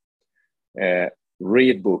repetition?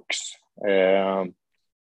 Read books.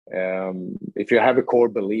 If you have a core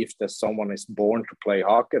belief that someone is born to play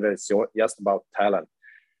hockey, that it's just about talent,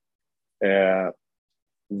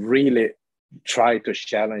 really try to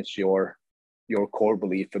challenge your core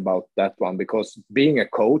belief about that one, because being a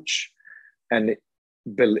coach and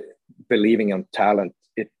believing in talent,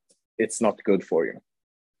 it's not good for you.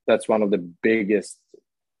 That's one of the biggest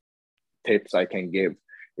tips I can give.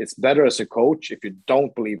 It's better as a coach, if you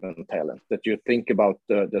don't believe in talent, that you think about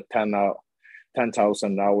the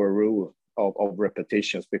 10,000 hour rule of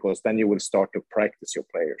repetitions, because then you will start to practice your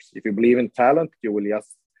players. If you believe in talent, you will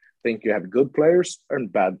just think you have good players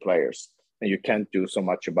and bad players, and you can't do so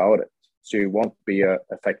much about it. So you won't be an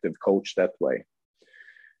effective coach that way.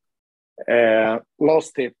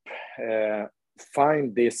 Last tip,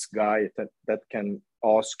 find this guy that can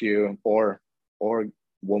ask you, or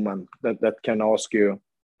woman that can ask you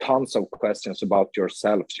tons of questions about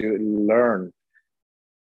yourself. So you learn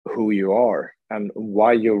who you are and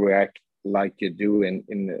why you react like you do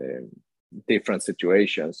in different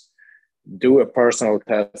situations. Do a personal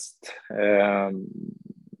test,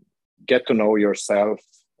 get to know yourself,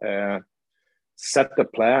 set a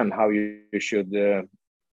plan how you should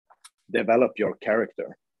develop your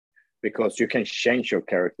character, because you can change your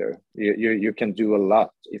character. You can do a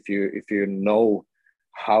lot if you know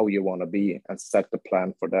how you want to be and set the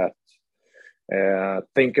plan for that.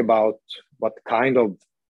 Think about what kind of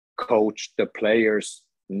coach the players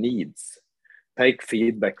needs. Take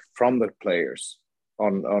feedback from the players.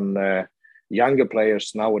 On younger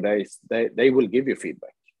players nowadays, they will give you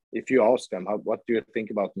feedback. If you ask them, what do you think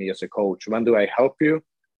about me as a coach? When do I help you?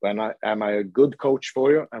 When am I a good coach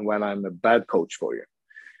for you? And when I'm a bad coach for you?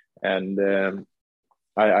 And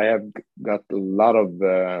I have got a lot of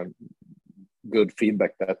good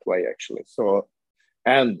feedback that way, actually. So,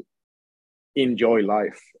 and enjoy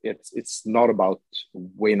life. It's not about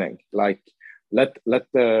winning. Like let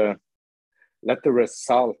the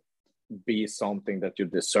result be something that you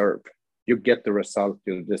deserve. You get the result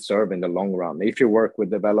you deserve in the long run. If you work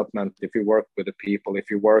with development, if you work with the people,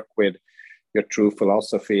 if you work with your true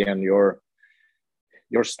philosophy, and you're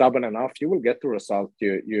stubborn enough, you will get the result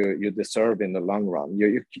you deserve in the long run.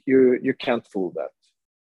 You can't fool that.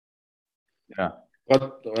 Yeah.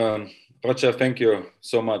 But Roger, thank you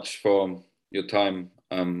so much for your time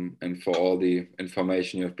and for all the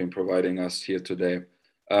information you have been providing us here today.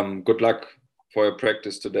 Good luck for your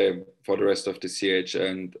practice today, for the rest of the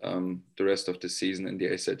CHL and the rest of the season in the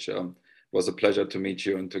SHL. It was a pleasure to meet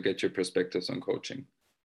you and to get your perspectives on coaching.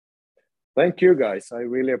 Thank you, guys. I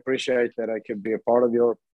really appreciate that I could be a part of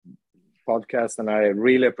your podcast, and I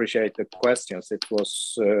really appreciate the questions. It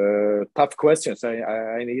was tough questions.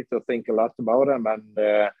 I need to think a lot about them,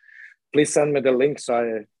 and please send me the link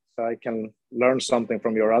so I can learn something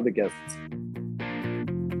from your other guests.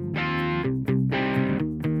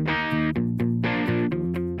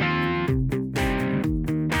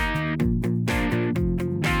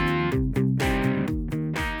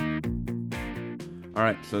 All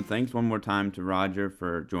right, so thanks one more time to Roger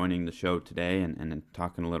for joining the show today and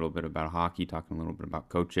talking a little bit about hockey, talking a little bit about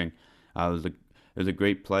coaching. It was a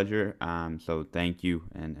great pleasure. So thank you,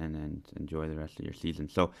 and enjoy the rest of your season.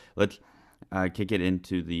 So let's kick it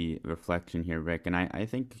into the reflection here, Rick. And I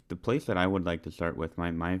think the place that I would like to start with,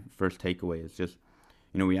 my first takeaway is just,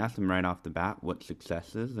 we asked him right off the bat what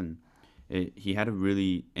success is, and he had a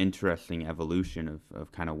really interesting evolution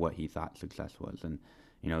of kind of what he thought success was. And,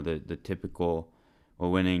 the typical,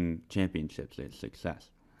 winning championships is success.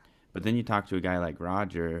 But then you talk to a guy like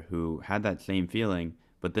Roger who had that same feeling,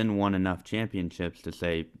 but then won enough championships to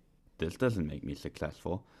say, this doesn't make me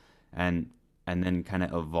successful. And then kind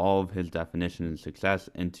of evolve his definition of success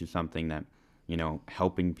into something that,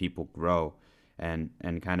 helping people grow and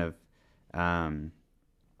kind of, I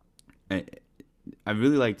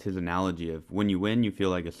really liked his analogy of when you win, you feel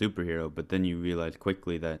like a superhero, but then you realize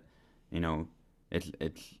quickly that,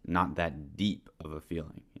 it's not that deep of a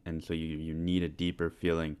feeling. And so you need a deeper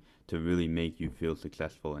feeling to really make you feel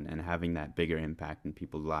successful and having that bigger impact in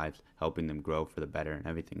people's lives, helping them grow for the better and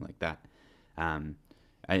everything like that.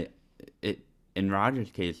 In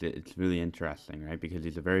Roger's case, it's really interesting, right? Because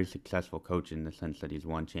he's a very successful coach in the sense that he's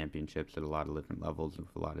won championships at a lot of different levels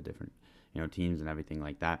with a lot of different, teams and everything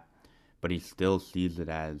like that. But he still sees it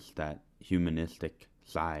as that humanistic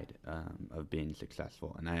side of being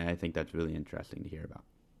successful, and I think that's really interesting to hear about.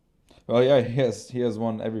 Well, yeah, he has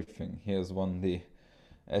won everything. He has won the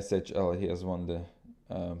SHL, he has won the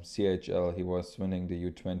CHL, he was winning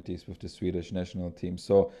the U20s with the Swedish national team.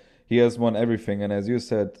 So he has won everything. And as you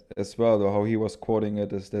said as well, though, how he was quoting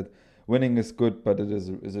it is that winning is good, but is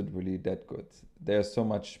it really that good? There's so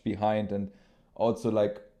much behind, and also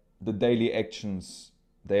like the daily actions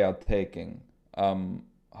they are taking,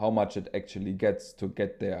 how much it actually gets to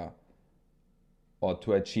get there or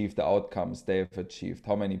to achieve the outcomes they have achieved.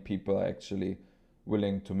 How many people are actually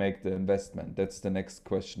willing to make the investment? That's the next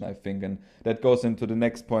question, I think. And that goes into the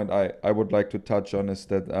next point I would like to touch on, is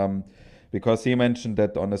that because he mentioned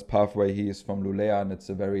that on his pathway he is from Lulea, and it's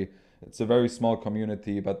a very small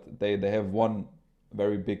community, but they have one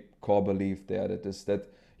very big core belief there, that is that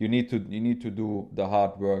you need to do the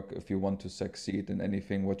hard work if you want to succeed in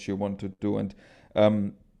anything what you want to do. And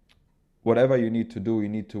whatever you need to do, you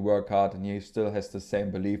need to work hard, and he still has the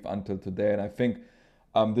same belief until today. And I think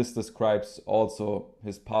this describes also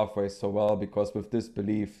his pathway so well, because with this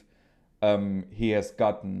belief, he has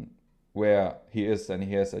gotten where he is, and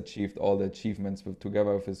he has achieved all the achievements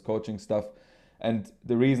together with his coaching stuff. And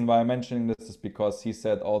the reason why I'm mentioning this is because he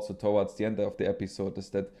said also towards the end of the episode is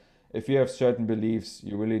that if you have certain beliefs,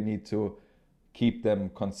 you really need to keep them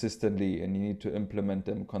consistently, and you need to implement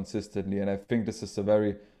them consistently. And I think this is a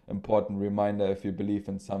very important reminder. If you believe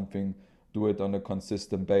in something, do it on a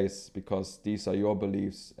consistent base, because these are your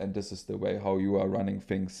beliefs and this is the way how you are running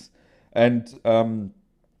things. And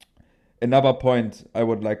another point I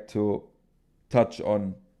would like to touch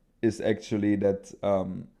on is actually that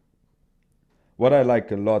what I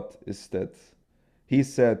like a lot is that he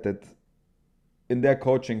said that in their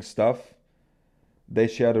coaching stuff, they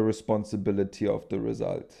share the responsibility of the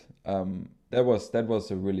result. That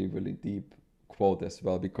was a really, really deep quote as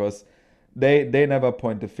well, because they never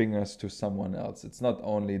point the fingers to someone else. It's not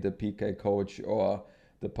only the PK coach or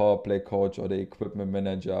the power play coach or the equipment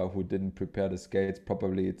manager who didn't prepare the skates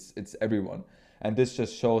properly. It's everyone. And this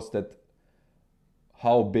just shows that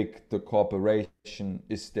how big the corporation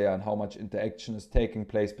is there, and how much interaction is taking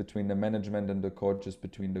place between the management and the coaches,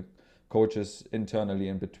 between the coaches internally,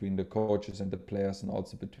 and between the coaches and the players, and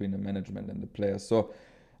also between the management and the players. So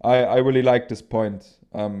I really like this point.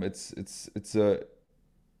 It's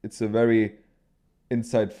a very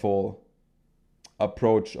insightful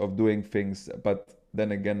approach of doing things, but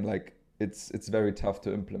then again, like it's very tough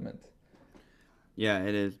to implement. Yeah,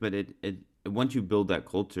 it is, but it once you build that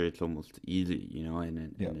culture, it's almost easy, Yeah.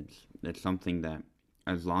 and it's something that,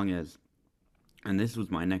 as long as, and this was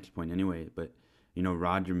my next point anyway, but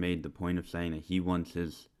Roger made the point of saying that he wants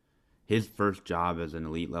his first job as an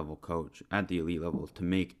elite level coach at the elite level is to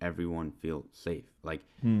make everyone feel safe. Like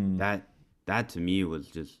that that to me was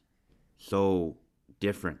just so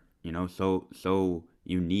different, so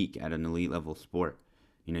unique at an elite level sport.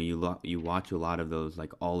 You watch a lot of those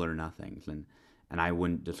like all or nothings, and I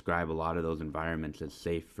wouldn't describe a lot of those environments as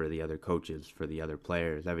safe for the other coaches, for the other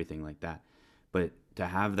players, everything like that. But to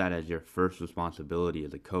have that as your first responsibility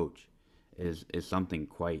as a coach is something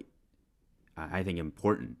quite, I think,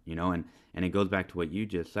 important, and it goes back to what you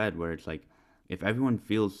just said, where it's like, if everyone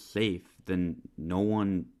feels safe, then no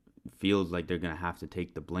one feels like they're going to have to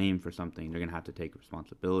take the blame for something. They're going to have to take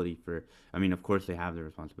responsibility for, I mean, of course they have their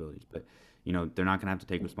responsibilities, but they're not going to have to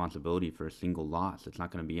take responsibility for a single loss. It's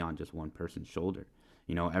not going to be on just one person's shoulder.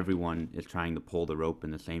 Everyone is trying to pull the rope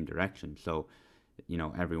in the same direction. So,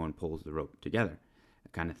 everyone pulls the rope together,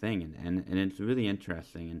 kind of thing. And it's really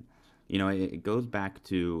interesting. And, it goes back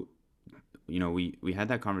to, we had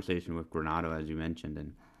that conversation with Granado, as you mentioned,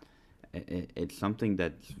 and it's something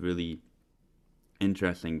that's really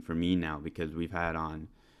interesting for me now, because we've had on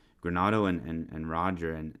Granado and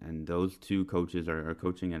Roger, and those two coaches are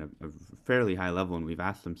coaching at a fairly high level, and we've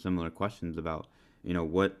asked them similar questions about,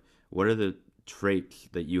 what are the traits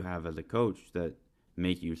that you have as a coach that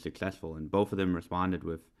make you successful, and both of them responded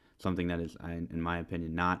with something that is, in my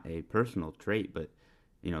opinion, not a personal trait, but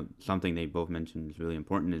something they both mentioned is really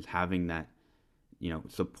important, is having that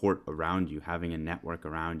support around you, having a network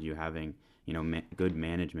around you, having good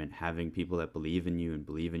management, having people that believe in you and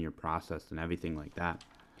believe in your process and everything like that.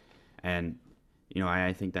 And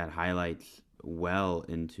I think that highlights well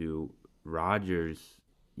into Rogers'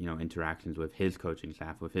 interactions with his coaching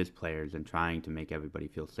staff, with his players, and trying to make everybody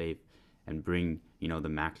feel safe and bring the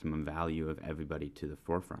maximum value of everybody to the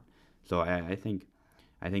forefront. So I think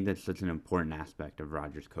that's such an important aspect of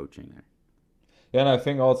Rogers' coaching there. Yeah, and I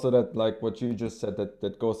think also that, like what you just said,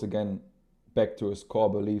 that goes again back to his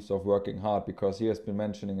core beliefs of working hard, because he has been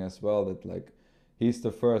mentioning as well that, like, he's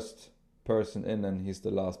the first person in and he's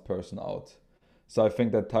the last person out. So I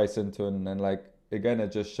think that ties into it, and like again,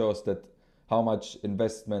 it just shows that how much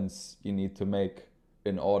investments you need to make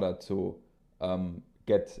in order to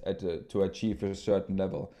get to achieve a certain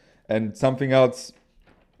level. And something else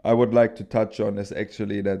I would like to touch on is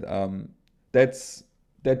actually that that's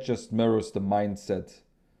that just mirrors the mindset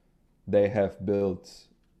they have built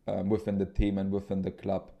within the team and within the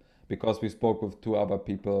club. Because we spoke with two other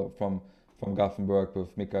people from Gothenburg,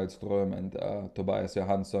 with Mikael Ström and Tobias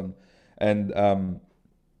Johansson, and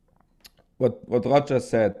what Roger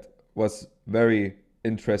said was very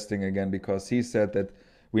interesting again, because he said that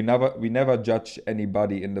we never judge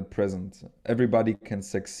anybody in the present. Everybody can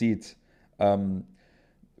succeed. Um,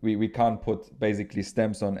 we can't put basically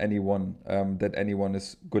stamps on anyone that anyone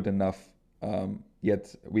is good enough.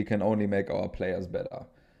 Yet we can only make our players better.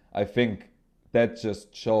 I think that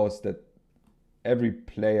just shows that every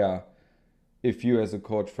player if you as a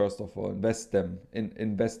coach, first of all, invest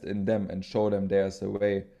in them and show them there's a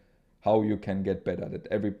way how you can get better, that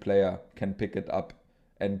every player can pick it up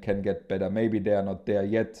and can get better. Maybe they are not there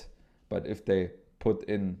yet, but if they put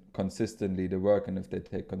in consistently the work, and if they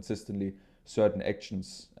take consistently certain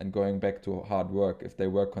actions and going back to hard work, if they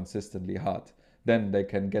work consistently hard, then they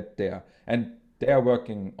can get there. And they are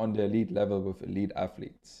working on the elite level with elite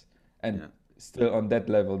athletes. And Yeah. still on that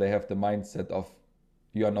level, they have the mindset of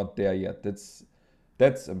you are not there yet.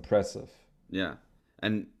 That's impressive. Yeah.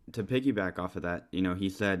 And to piggyback off of that, you know, he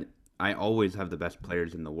said, I always have the best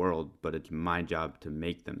players in the world, but it's my job to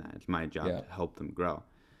make them that. It's my job Yeah. to help them grow.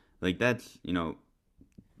 Like that's, you know,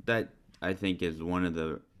 that I think is one of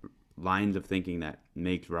the lines of thinking that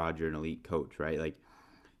makes Roger an elite coach, right? Like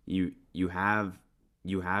you you have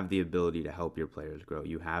you have the ability to help your players grow.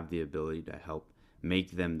 You have the ability to help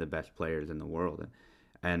make them the best players in the world.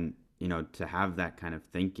 And you know, to have that kind of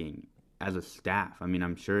thinking as a staff. I mean,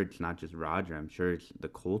 I'm sure it's not just Roger. I'm sure it's the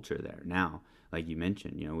culture there now. Like you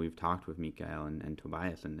mentioned, you know, we've talked with Mikael and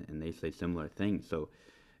Tobias, and they say similar things. So,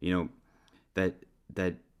 you know, that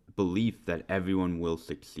that belief that everyone will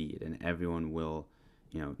succeed and everyone will,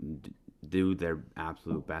 you know, do their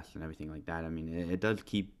absolute best and everything like that. I mean, it does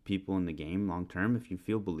keep people in the game long term. If you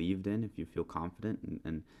feel believed in, if you feel confident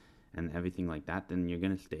and everything like that, then you're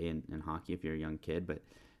gonna stay in hockey if you're a young kid. But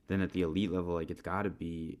then at the elite level, like it's got to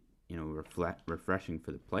be, you know, refreshing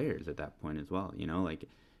for the players at that point as well. You know, like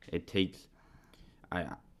it takes I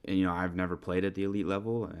you know, I've never played at the elite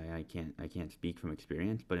level. I can't speak from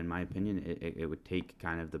experience, but in my opinion, it would take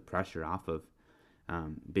kind of the pressure off of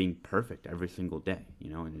being perfect every single day, you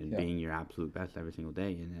know, and Yeah. being your absolute best every single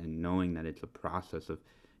day, and knowing that it's a process of,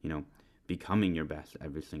 you know, becoming your best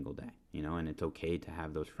every single day, you know, and it's okay to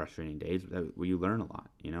have those frustrating days where you learn a lot,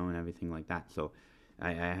 you know, and everything like that. So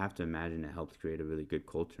I have to imagine it helps create a really good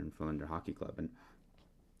culture in Philander Hockey Club. And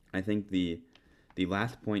I think the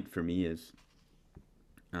last point for me is,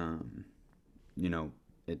 um, you know,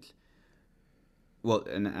 it's well,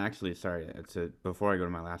 and actually, sorry, before I go to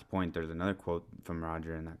my last point, there's another quote from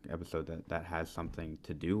Roger in that episode that has something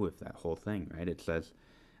to do with that whole thing, right? It says,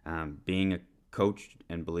 being a coach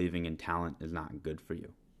and believing in talent is not good for you.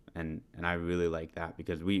 And I really like that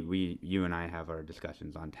because you and I have our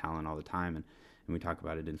discussions on talent all the time, and we talk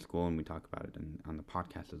about it in school and we talk about it on the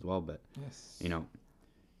podcast as well. But, Yes. you know,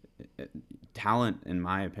 talent, in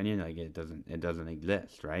my opinion, like it doesn't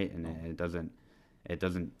exist, right? And No. it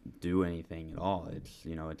doesn't do anything at all. It's,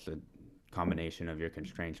 you know, it's a combination of your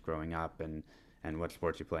constraints growing up and what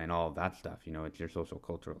sports you play and all of that stuff. You know, it's your social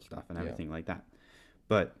cultural stuff and Yeah. everything like that.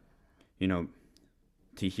 But, you know,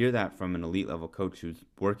 to hear that from an elite level coach who's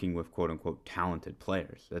working with quote unquote talented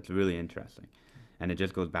players, that's really interesting. And it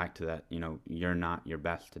just goes back to that, you know, you're not your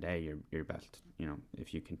best today, you're your best, you know,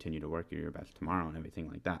 if you continue to work, you're your best tomorrow and everything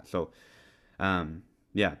like that. So, um,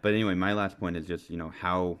 yeah, but anyway, my last point is just, you know,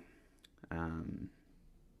 um,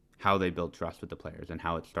 how they build trust with the players and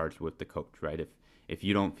how it starts with the coach, right? If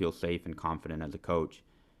you don't feel safe and confident as a coach,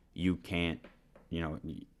 you can't, you know,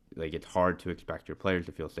 like it's hard to expect your players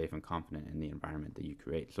to feel safe and confident in the environment that you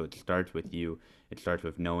create. So it starts with you. It starts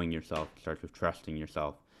with knowing yourself. It starts with trusting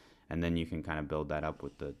yourself, and then you can kind of build that up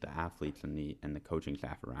with the athletes and the coaching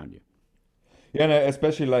staff around you. Yeah, and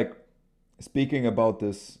especially like speaking about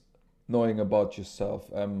this, knowing about yourself.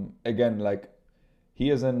 Again, like he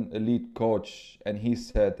is an elite coach, and he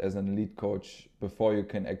said as an elite coach, before you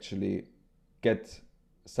can actually get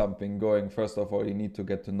something going, first of all, you need to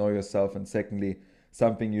get to know yourself, and secondly,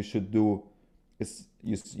 something you should do is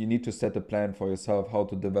you need to set a plan for yourself how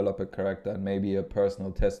to develop a character, and maybe a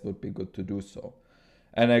personal test would be good to do so.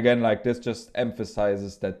 And again, like this just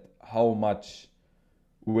emphasizes that how much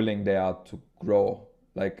willing they are to grow.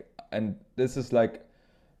 Like, and this is like,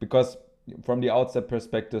 because from the outside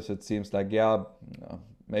perspectives, it seems like, yeah,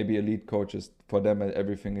 maybe elite coaches, for them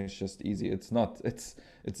everything is just easy. It's not. It's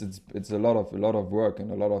a lot of work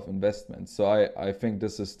and a lot of investment. So I think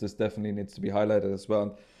this definitely needs to be highlighted as well.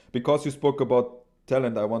 And because you spoke about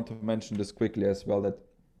talent, I want to mention this quickly as well, that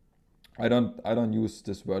I don't use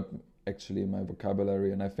this word actually in my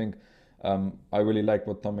vocabulary, and I think I really like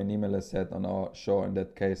what Tommy Niemela said on our show. In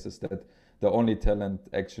that case, is that the only talent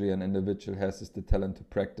actually an individual has is the talent to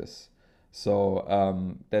practice. So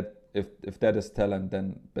that if that is talent,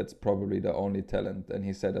 then that's probably the only talent. And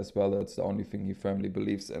he said as well that's the only thing he firmly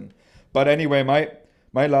believes in. But anyway,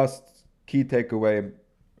 my last key takeaway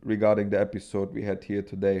regarding the episode we had here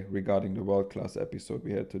today, regarding the world class episode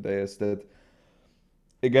we had today, is that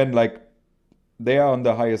again, like they are on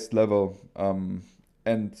the highest level.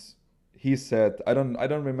 And he said, I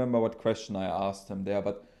don't remember what question I asked him there,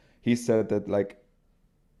 but he said that like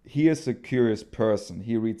he is a curious person.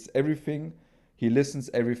 He reads everything, he listens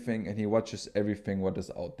everything, and he watches everything what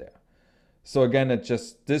is out there. So again,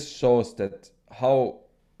 this shows that how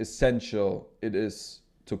essential it is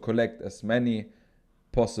to collect as many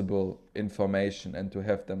possible information and to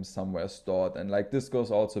have them somewhere stored. And like this goes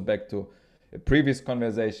also back to a previous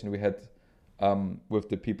conversation we had with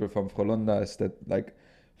the people from Frolunda, is that like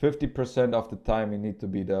 50% of the time you need to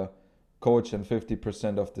be the coach and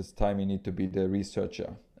 50% of this time you need to be the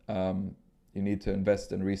researcher. You need to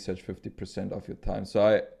invest in research 50% of your time.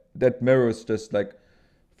 So that mirrors just like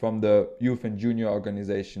from the youth and junior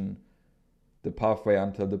organization, the pathway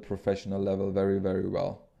until the professional level very, very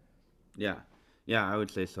well. Yeah, yeah, I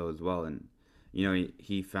would say so as well. And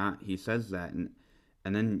he says that, and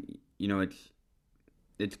then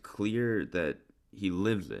it's clear that he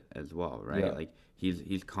lives it as well, right? Yeah. Like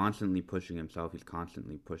he's constantly pushing himself. He's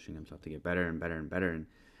constantly pushing himself to get better and better and better.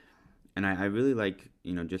 And I really like,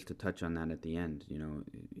 just to touch on that at the end.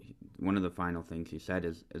 One of the final things he said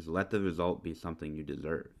is let the result be something you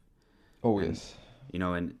deserve. Oh, And yes.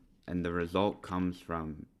 and the result comes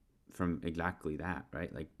from exactly that,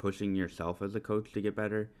 right? Like pushing yourself as a coach to get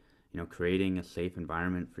better, creating a safe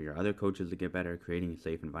environment for your other coaches to get better, creating a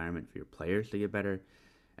safe environment for your players to get better,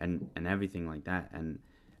 and everything like that.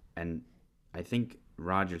 And I think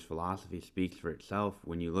Roger's philosophy speaks for itself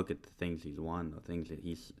when you look at the things he's won, the things that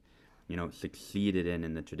he's succeeded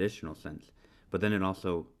in the traditional sense. But then it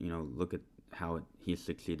also, look at how he's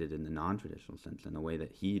succeeded in the non-traditional sense, in the way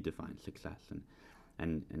that he defines success.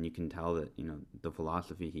 And you can tell that, the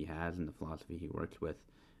philosophy he has and the philosophy he works with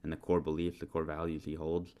and the core beliefs, the core values he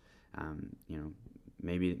holds,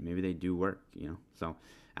 maybe they do work, So,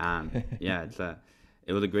 yeah,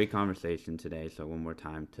 it was a great conversation today. So one more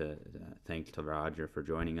time thanks to Roger for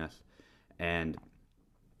joining us. And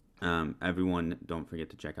everyone, don't forget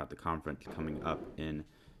to check out the conference coming up in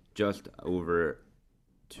just over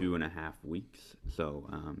 2.5 weeks. So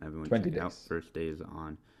everyone 20 check it out. days. First day is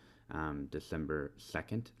on December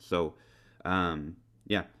 2nd. So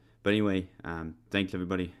yeah. But anyway, thanks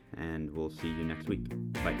everybody, and we'll see you next week.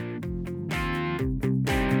 Bye.